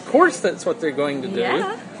 'Cause of course, that's what they're going to do.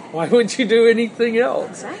 Yeah. Why would you do anything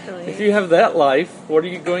else? Exactly. If you have that life, what are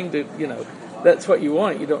you going to? That's what you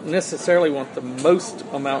want. You don't necessarily want the most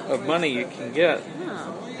amount of money you can get.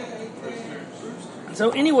 Oh. So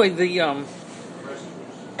anyway, the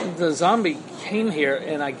zombie came here,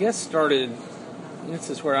 and I guess started.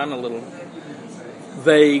 This is where I'm a little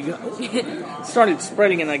vague. Started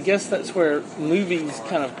spreading, and I guess that's where movies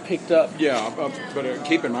kind of picked up. Yeah, but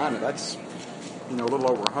keep in mind that that's a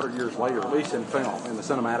little over 100 years later, at least in film, in the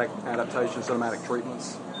cinematic adaptation, cinematic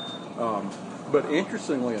treatments. But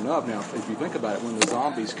interestingly enough, now if you think about it, when the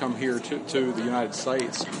zombies come here to the United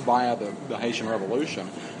States via the Haitian Revolution,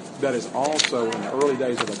 that is also in the early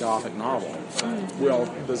days of the Gothic novel. Well,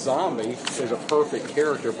 the zombie is a perfect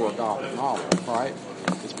character for a Gothic novel, right?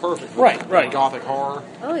 It's perfect. Right. Gothic horror.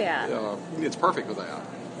 Oh, yeah. It's perfect for that.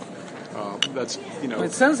 That's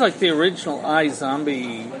It sounds like the original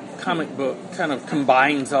iZombie comic book kind of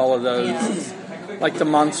combines all of those. Yeah. Like the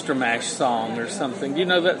Monster Mash song or something. Do you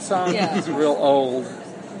know that song? Yeah. It's real old.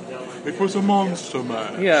 It was a monster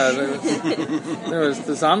man. Yeah, there was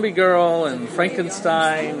the Zombie Girl and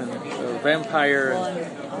Frankenstein and the Vampire.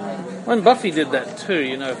 And Buffy did that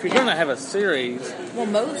too. If you're going to have a series, Well,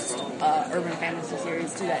 most urban fantasy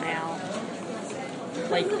series do that now.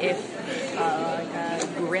 Like if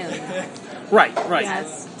Grimm right.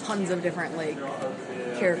 has tons of different like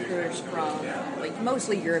characters from like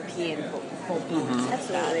mostly European folklore.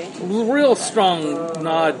 Absolutely. Real strong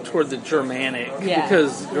nod toward the Germanic Yeah.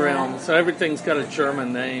 because so everything's got a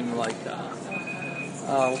German name, like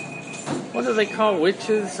what do they call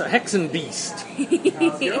witches? A Hexenbeast.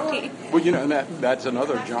 Well, and that's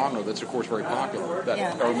another genre that's, of course, very popular. That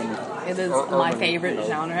Yeah. urban. It is urban, my favorite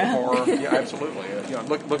genre. Horror. Yeah, absolutely.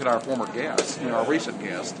 Look at our former guest, our recent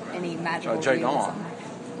guest, Any magical Jay realism. Dawn.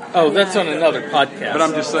 Oh, that's on another podcast. But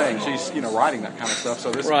I'm just saying, she's writing that kind of stuff.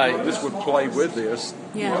 So this this would play with this.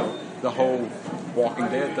 Yeah. The whole Walking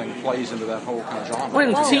Dead thing plays into that whole kind of genre.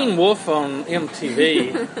 When Teen Wolf on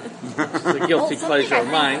MTV, the guilty pleasure of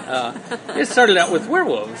mine, it started out with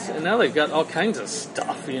werewolves, and now they've got all kinds of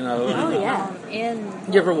stuff, Oh, yeah.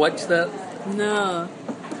 And You ever watch that? No.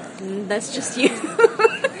 That's just you.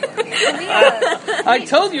 I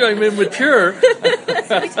told you I'm immature. we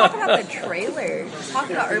talk about the trailer. Talk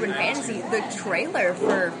about urban fantasy. The trailer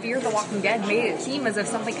for Fear the Walking Dead made it seem as if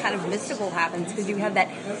something kind of mystical happens because you have that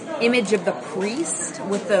image of the priest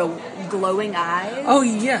with the glowing eyes. Oh,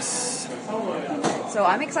 yes. So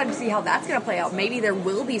I'm excited to see how that's going to play out. Maybe there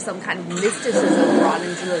will be some kind of mysticism brought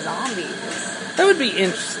into the zombies. That would be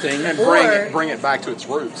interesting. And Or- bring it back to its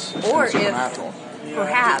roots. Or in the supernatural.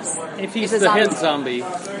 Perhaps If he's if the head zombie.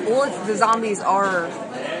 Well, if the zombies are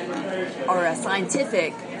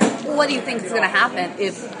scientific, what do you think is going to happen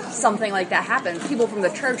if something like that happens? People from the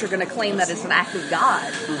church are going to claim that it's an act of God.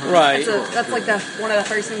 Right. That's like one of the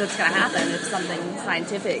first things that's going to happen if something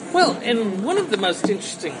scientific. Well, and one of the most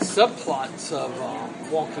interesting subplots of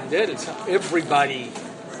Walking Dead is how everybody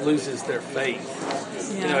loses their faith.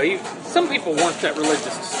 Some people weren't that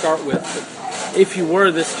religious to start with, but if you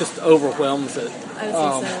were, this just overwhelms it. I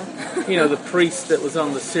would say so. The priest that was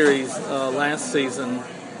on the series last season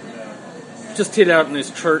just hid out in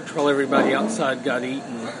his church while everybody outside got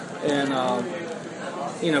eaten.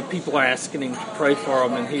 And, people are asking him to pray for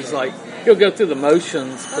him, and he's like, he'll go through the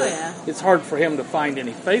motions, but it's hard for him to find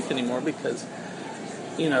any faith anymore because,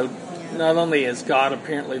 not only has God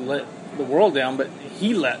apparently let the world down, but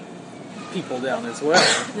he let people down as well.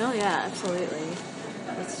 No, yeah, absolutely.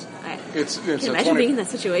 I It's can a imagine being in that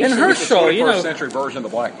situation. And Herschel, It's a 21st century version of the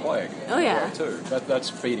Black Plague. Oh, yeah. Too. That's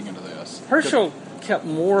feeding into this. Herschel kept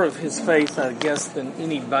more of his faith, I guess, than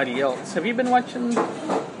anybody else. Have you been watching?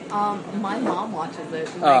 My mom watches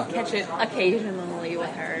it, and I catch it occasionally with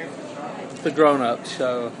her. The grown-up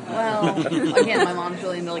show. Well, again, my mom's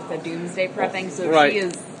really into like the doomsday prepping, so Right. she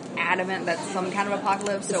is adamant that some kind of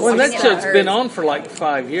apocalypse. So Well, watching that it with show's her been is- on for like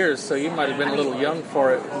 5 years, so you might have been a little young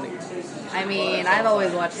for it. I mean, I've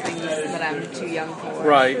always watched things that I'm too young for.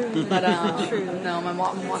 Right. But no, my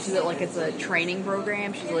mom watches it like it's a training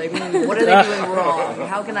program. She's like, what are they doing wrong?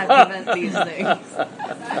 How can I prevent these things?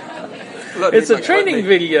 It's a training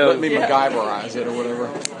video. Let me MacGyverize it or whatever.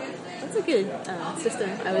 That's a good system,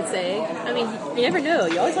 I would say. I mean, you never know.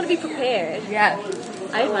 You always want to be prepared. Yeah,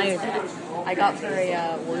 I admire that. I got her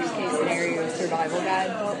a worst case scenario survival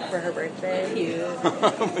guide book for her birthday.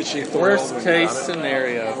 Cute. She thrilled Worst when case got it.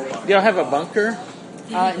 scenario. Do y'all have a bunker?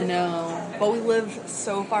 No, but we live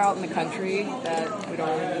so far out in the country that we don't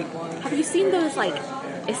really need one. Have you seen those, like,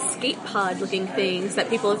 escape pod looking things that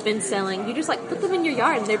people have been selling? You just, like, put them in your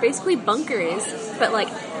yard, and they're basically bunkers. But, like,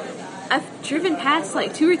 I've driven past,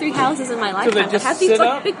 like, 2 or 3 houses in my lifetime that just have these, sit like,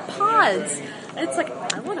 up? big pods. And it's like,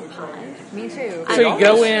 I want a pod. Me too. So you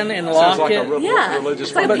go in and Sounds lock like it. a Yeah, religious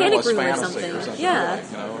it's like a panic fundamentalist room or fantasy something. or Yeah. It's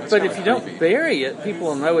But kinda if you don't creepy. bury it, people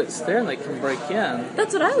will know it's there and they can break in.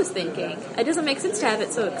 That's what I was thinking. It doesn't make sense to have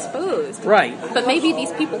it so exposed. Right. But maybe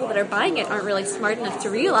these people that are buying it aren't really smart enough to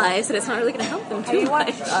realize that it's not really going to help them Have too you much.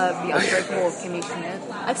 watched The Unbreakable Kimmy Schmidt?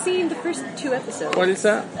 I've seen the first 2 episodes. What is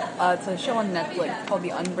that? It's a show on Netflix called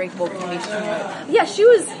The Unbreakable Kimmy Schmidt. Yeah, she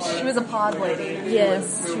was. She was a pod lady.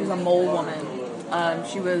 Yes. She was a mole woman.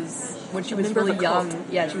 She was, when she was member of really a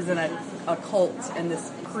cult. young, she was in a cult, and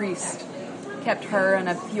this priest kept her and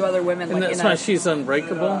a few other women And like that's in why a... she's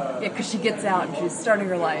unbreakable? because she gets out and she's starting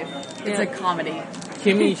her life. It's Yeah. a comedy.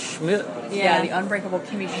 Kimmy Schmidt. Yeah, The Unbreakable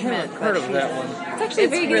Kimmy I Schmidt. haven't heard but of that she's- one. It's actually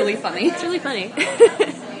It's very really good. funny. It's really funny.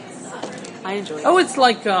 I enjoy it. Oh, it's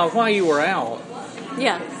like While You Were Out,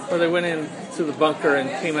 Yeah. where they went into the bunker and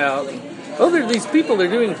came out. And, there are these people, they're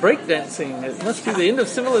doing breakdancing. It must be the end of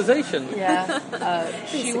civilization. Yeah.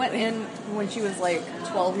 She went in when she was like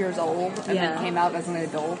 12 years old and Yeah. then came out as an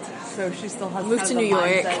adult. So she still has Moved kind to of the New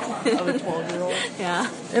York. mindset of a 12-year-old. Yeah.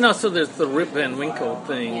 And also there's the Rip Van Winkle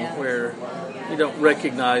thing Yeah. where you don't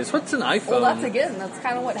recognize, what's an iPhone? Well, that's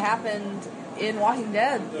kind of what happened in Walking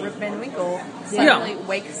Dead. Rip Van Winkle Yeah. suddenly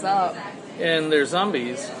wakes up. And they're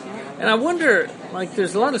zombies. And I wonder, like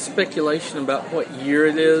there's a lot of speculation about what year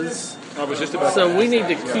it is. I was just about So to we ask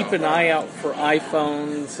need to that. keep an eye out for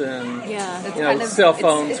iPhones and Yeah. It's you know, kind of- cell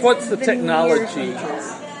phones. it's What's the near technology?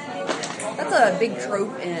 future. That's a big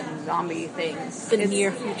trope in zombie things. The It's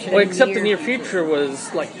near future. Well, except the near future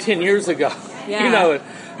was like 10 years ago. Yeah. You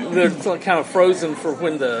know, they're kind of frozen for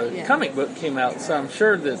when the Yeah. comic book came out. So I'm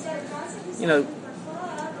sure that, you know,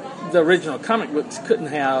 the original comic books couldn't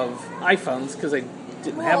have iPhones because they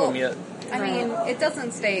didn't have them yet. I mean, it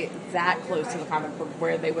doesn't stay that close to the comic book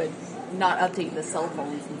where they would not update the cell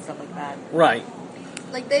phones and stuff like that. Right.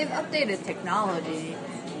 Like they've updated technology,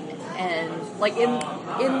 and like in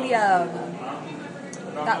the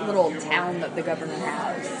that little town that the governor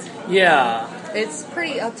has, Yeah. it's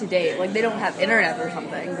pretty up to date. Like they don't have internet or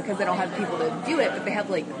something because they don't have people to do it, but they have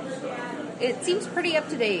like it seems pretty up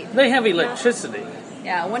to date. They have electricity.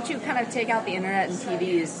 Yeah, once you kind of take out the internet and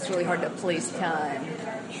TVs, it's really hard to place time.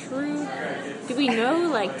 True. Do we know,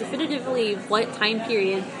 like, definitively what time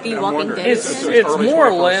period The I'm Walking wondering. Dead It's is in? it's early more or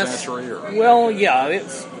 21st less. century or- Well, yeah,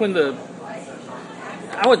 it's when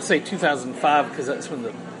I would say 2005 because that's when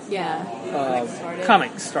the Yeah.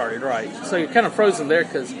 comics started, right? So you're kind of frozen there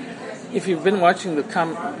because if you've been watching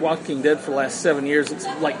the Walking Dead for the last 7 years, it's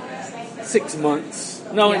like 6 months.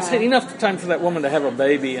 No, it's Yeah. enough time for that woman to have a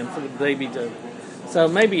baby and for the baby to. So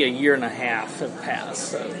maybe a year and a half have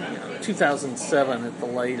passed. So 2007 at the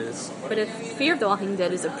latest. But if Fear of the Walking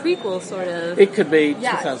Dead is a prequel, sort of. It could be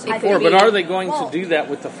Yeah, 2004, it could but be. are they going Well, to do that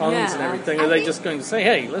with the phones and yeah. everything? Or I are they think- just going to say,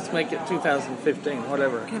 "Hey, let's make it 2015,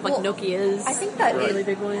 whatever"? Kind of like Well, Nokia's. I think that really it-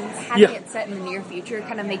 big ones. Having Yeah. it set in the near future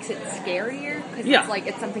kind of makes it scarier because Yeah. it's like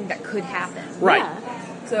it's something that could happen. Right.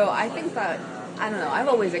 Yeah. So I think that I don't know. I've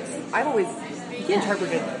always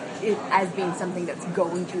interpreted it as being something that's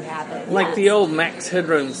going to happen. Like the old Max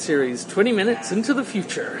Headroom series, 20 minutes into the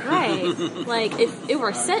future. Right. Like, if it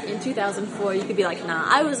were set in 2004, you could be like, nah,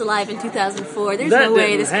 I was alive in 2004. There's That no way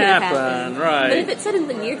didn't this could have happen, happened. right. But if it's set in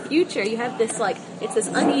the near future, you have this, like, it's this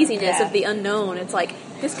uneasiness Yeah. of the unknown. It's like,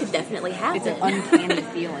 this could definitely happen. It's an uncanny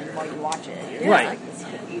feeling while you watch it. You're Right. Like, this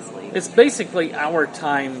could easily. It's basically our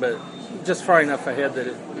time, but just far enough ahead that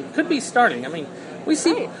it could be starting. I mean, we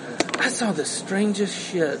see. Right. I saw the strangest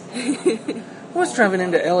shit. I was driving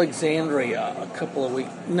into Alexandria a couple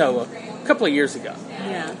of years ago.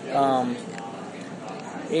 Yeah.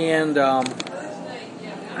 And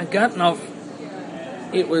I gotten off.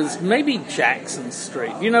 It was maybe Jackson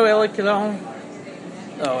Street. You know Alec at all?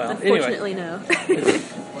 Oh well. Anyway, Unfortunately, no.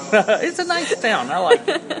 it's a nice town. I like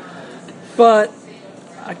it. But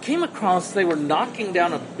I came across they were knocking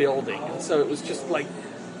down a building, and so it was just like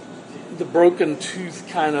the broken tooth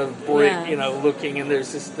kind of brick, Yeah. looking. And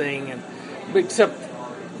there's this thing, and except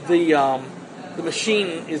the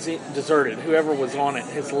machine is deserted. Whoever was on it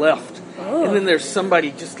has left, and then there's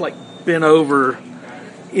somebody just like bent over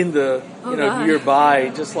in the God. nearby,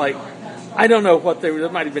 just like. I don't know what they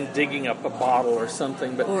might have been digging up a bottle or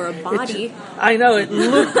something, but Or a it body. ju- I know it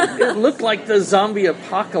looked like the zombie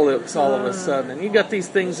apocalypse all of a sudden. And you got these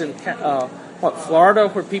things in Florida,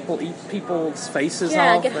 where people eat people's faces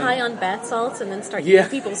Yeah, off. get and- high on bath salts and then start Yeah.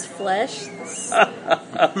 eating people's flesh. It's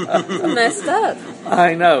messed up.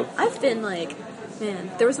 I know. I've been like, man,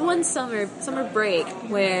 there was one summer break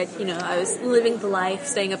where, I was living the life,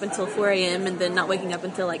 staying up until 4 a.m. and then not waking up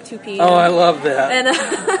until like 2 p.m. Oh, I love that.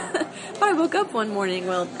 And but I woke up one morning,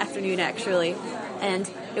 afternoon actually, and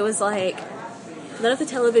it was like none of the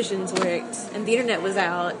televisions worked and the internet was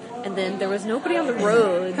out and then there was nobody on the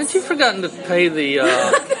roads. Had you forgotten to pay the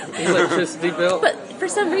electricity bill? But for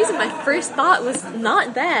some reason, my first thought was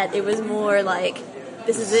not that. It was more like,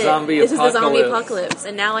 this is it. Zombie This is the zombie apocalypse. apocalypse,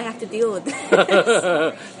 and now I have to deal with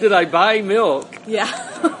this. Did I buy milk? Yeah.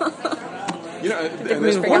 And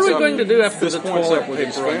this What are points we up- going to do after this the points toilet up with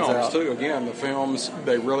these paper runs films out? too. Again, the films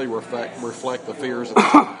they really reflect the fears of the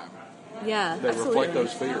time. Yeah, They absolutely. reflect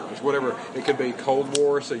those fears. Whatever it could be, Cold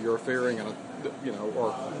War, so you're fearing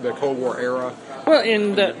or the Cold War era. Well,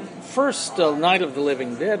 in the first Night of the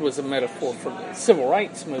Living Dead was a metaphor for the civil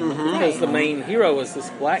rights movement because the main hero was this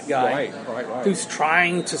black guy Right. who's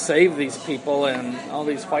trying to save these people and all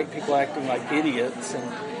these white people acting like idiots, and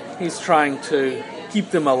he's trying to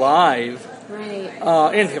keep them alive, Right.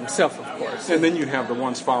 and himself, of course. And then you have the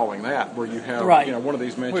ones following that, where you have Right. one of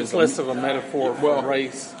these Where mentions. it's less of a metaphor for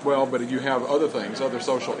race. Well, but you have other things, other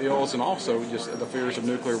social ills, and also just the fears of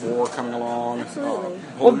nuclear war coming along. Absolutely.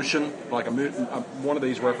 Pollution, like one of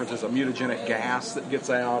these references a mutagenic gas that gets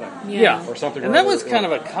out. Yeah. Or something. And that rather- was kind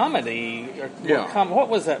of a comedy. Yeah. What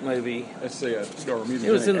was that movie? Let's see, or mutagenic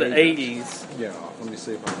It was in the agent. 80s. Yeah, let me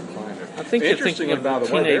see if I can find it. I think you're Interestingly, thinking of by the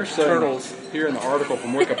the way, they're Teenage saying Turtles. here in the article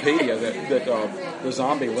from Wikipedia that the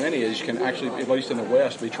zombie lineage can actually, at least in the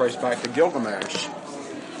West, be traced back to Gilgamesh.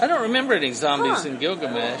 I don't remember any zombies in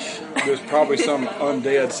Gilgamesh. There's probably some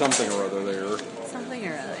undead something or other there. Something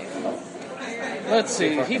or other. Let's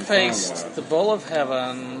see. I He can find faced that. the Bull of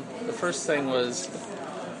Heaven. The first thing was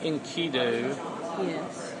Enkidu.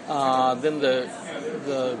 Yes. Then the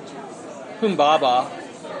Humbaba,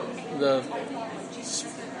 the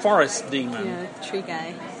forest demon. Yeah, tree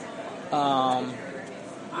guy.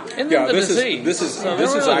 And then Yeah, the this disease. is So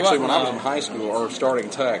this there is really actually when I was wasn't in high school or starting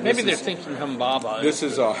tech. Maybe they're this is, thinking Humbaba. this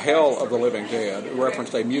is Hell of the Living Dead. It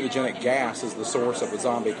referenced a mutagenic gas as the source of the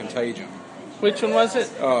zombie contagion. Which one was it?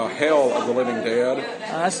 Hell of the Living Dead.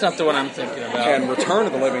 That's not the one I'm thinking about. And Return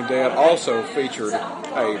of the Living Dead also featured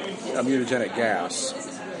a mutagenic gas.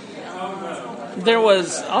 There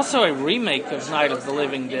was also a remake of Night of the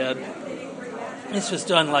Living Dead. This was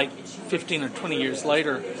done like 15 or 20 years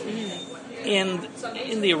later. And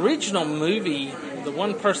in the original movie, the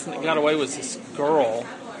one person that got away was this girl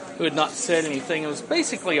who had not said anything. It was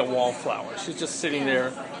basically a wallflower. She's just sitting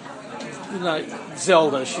there, like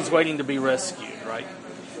Zelda. She's waiting to be rescued, right?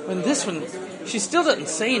 In this one, she still doesn't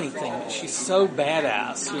say anything, but she's so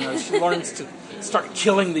badass. You know, she learns to start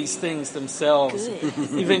killing these things themselves.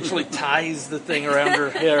 Eventually ties the thing around her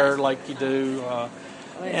hair like you do.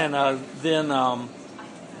 And then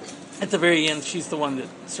at the very end, she's the one that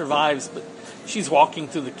survives, but she's walking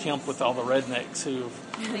through the camp with all the rednecks who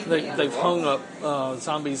they've hung up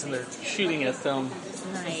zombies and they're shooting at them.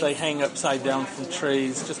 Nice. They hang upside down from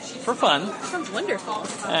trees just for fun. Sounds wonderful.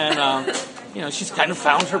 And, you know, she's kind of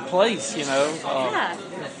found her place, you know. Yeah.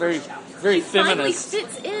 Very, very Finally feminist.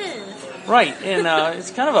 fits in. Right, and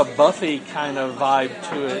it's kind of a Buffy kind of vibe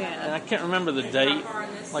to it. yeah. And I can't remember the date,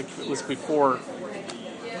 like if it was before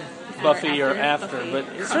Buffy or after, but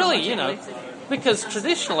it's really, you know, because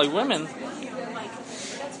traditionally women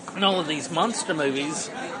in all of these monster movies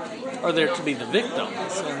are there to be the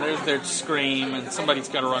victims, and they're there to scream, and somebody's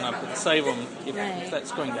got to run up and save them if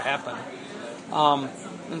that's going to happen.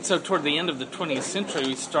 And so toward the end of the 20th century,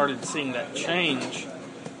 we started seeing that change.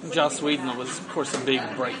 Joss Whedon was, of course, a big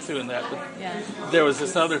breakthrough in that, but there was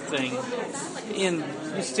this other thing, and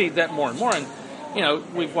you see that more and more. And you know,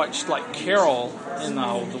 we've watched like Carol in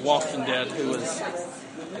The Walking Dead, who was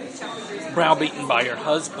browbeaten by her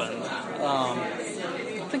husband.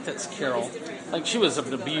 I think that's Carol. Like she was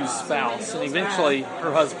an abused spouse, and eventually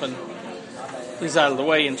her husband is out of the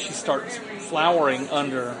way, and she starts flowering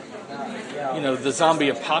under, you know, the zombie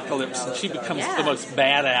apocalypse, and she becomes the most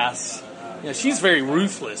badass. You know, she's very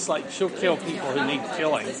ruthless. Like she'll kill people who need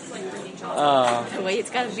killing. Wait, it's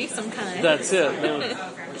got to be some kind of. That's it.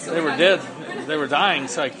 They were dead. They were dying,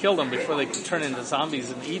 so I killed them before they could turn into zombies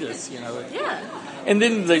and eat us. You know. Yeah. And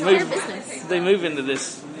then they It's move. their business. They move into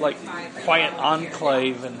this like quiet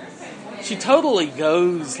enclave, and she totally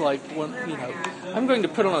goes like, when, you know, I'm going to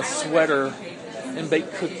put on a sweater and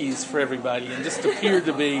bake cookies for everybody, and just appear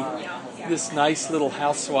to be this nice little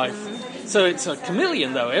housewife. So it's a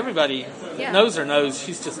chameleon, though. Everybody that knows her knows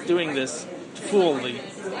she's just doing this to fool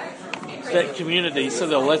that community, so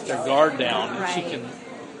they'll let their guard down, and she can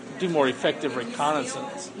do more effective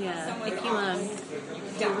reconnaissance. Yeah.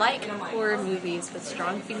 If you like horror movies with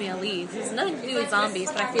strong female leads, it's nothing to do with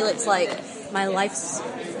zombies, but I feel it's like my life's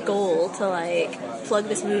goal to like plug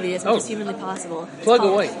this movie as much as humanly possible. Plug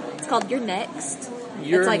away. It's called You're Next.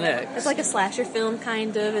 You're it's like, Next. It's like a slasher film,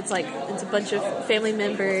 kind of. It's like it's a bunch of family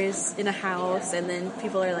members in a house, and then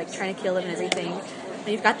people are like trying to kill them and everything. And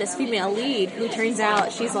you've got this female lead who turns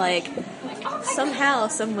out she's like somehow,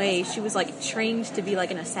 some way, she was like trained to be like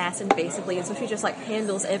an assassin, basically, and so she just like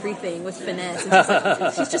handles everything with finesse.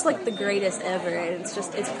 And she's just like the greatest ever, and it's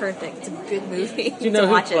perfect. It's a good movie. Do you know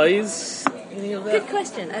who watch plays any of that? Good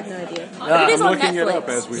question. I have no idea. But it is I'm on looking Netflix. it up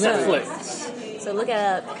as we speak. Netflix. So look it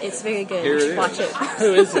up. It's very good. Here You it should is. watch it.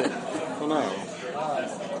 Who is it? Oh no.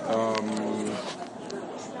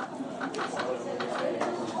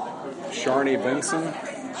 Sharni Vinson.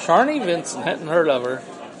 Sharni Vinson. Hadn't heard of her.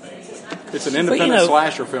 It's an independent know-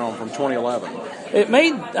 slasher film from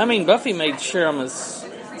 2011. Buffy made Sarah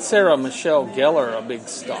Michelle Gellar a big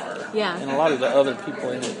star. Yeah. And a lot of the other people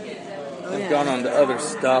in it have gone on to other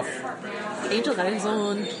stuff. Angel got his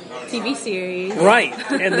own TV series. Right.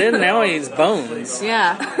 And then now he's Bones.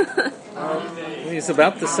 Yeah. He's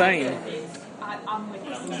about the same.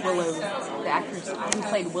 Willow, the actress who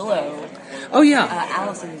played Willow, Oh, yeah.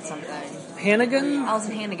 Allison something. Hannigan?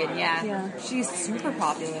 Allison Hannigan, yeah. She's super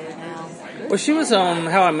popular now. Well, she was on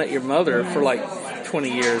How I Met Your Mother for like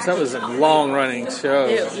 20 years. That was a long-running show.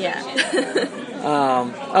 Yeah.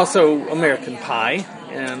 Also, American Pie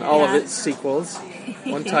and all of Yeah. its sequels.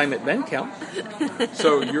 one time at Benkamp.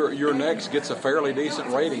 So your next gets a fairly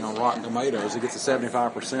decent rating on Rotten Tomatoes. It gets a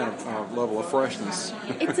 75% level of freshness.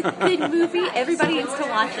 It's a good movie. Everybody needs to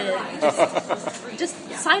watch it. Just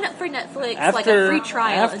sign up for Netflix, like a free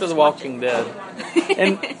trial. After The Walking Dead.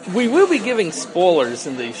 And we will be giving spoilers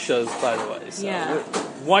in these shows, by the way. So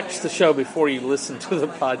watch the show before you listen to the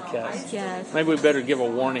podcast. Yes. Maybe we better give a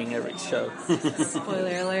warning every show.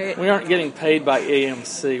 Spoiler alert. We aren't getting paid by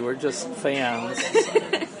AMC. We're just fans. Just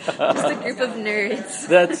a group of nerds.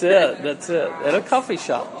 That's it. At a coffee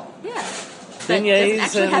shop. Yeah.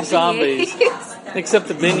 Beignets and zombies. Except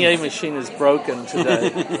the beignet machine is broken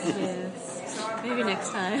today. Yes. Maybe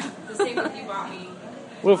next time.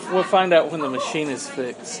 We'll find out when the machine is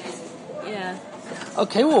fixed. Yeah.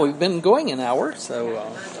 Okay, well, we've been going an hour, so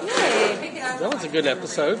Yay. that was a good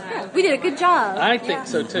episode. Yeah, we did a good job. I think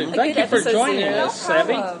so, too. A Thank good you for episode joining zero. us,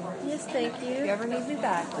 Savvy. Yes, thank If you you. ever need me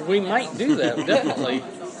back. We might do that, definitely.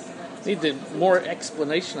 Need more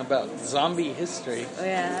explanation about zombie history. Oh,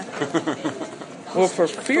 yeah. Well, for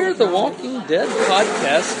Fear the Walking Dead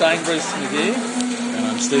podcast, I'm Bruce McGee. And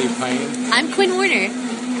I'm Steve Payne. I'm Quinn Warner.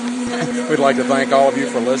 We'd like to thank all of you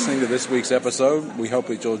for listening to this week's episode. We hope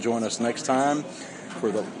that you'll join us next time for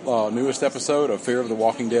the newest episode of Fear of the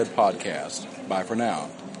Walking Dead podcast. Bye for now.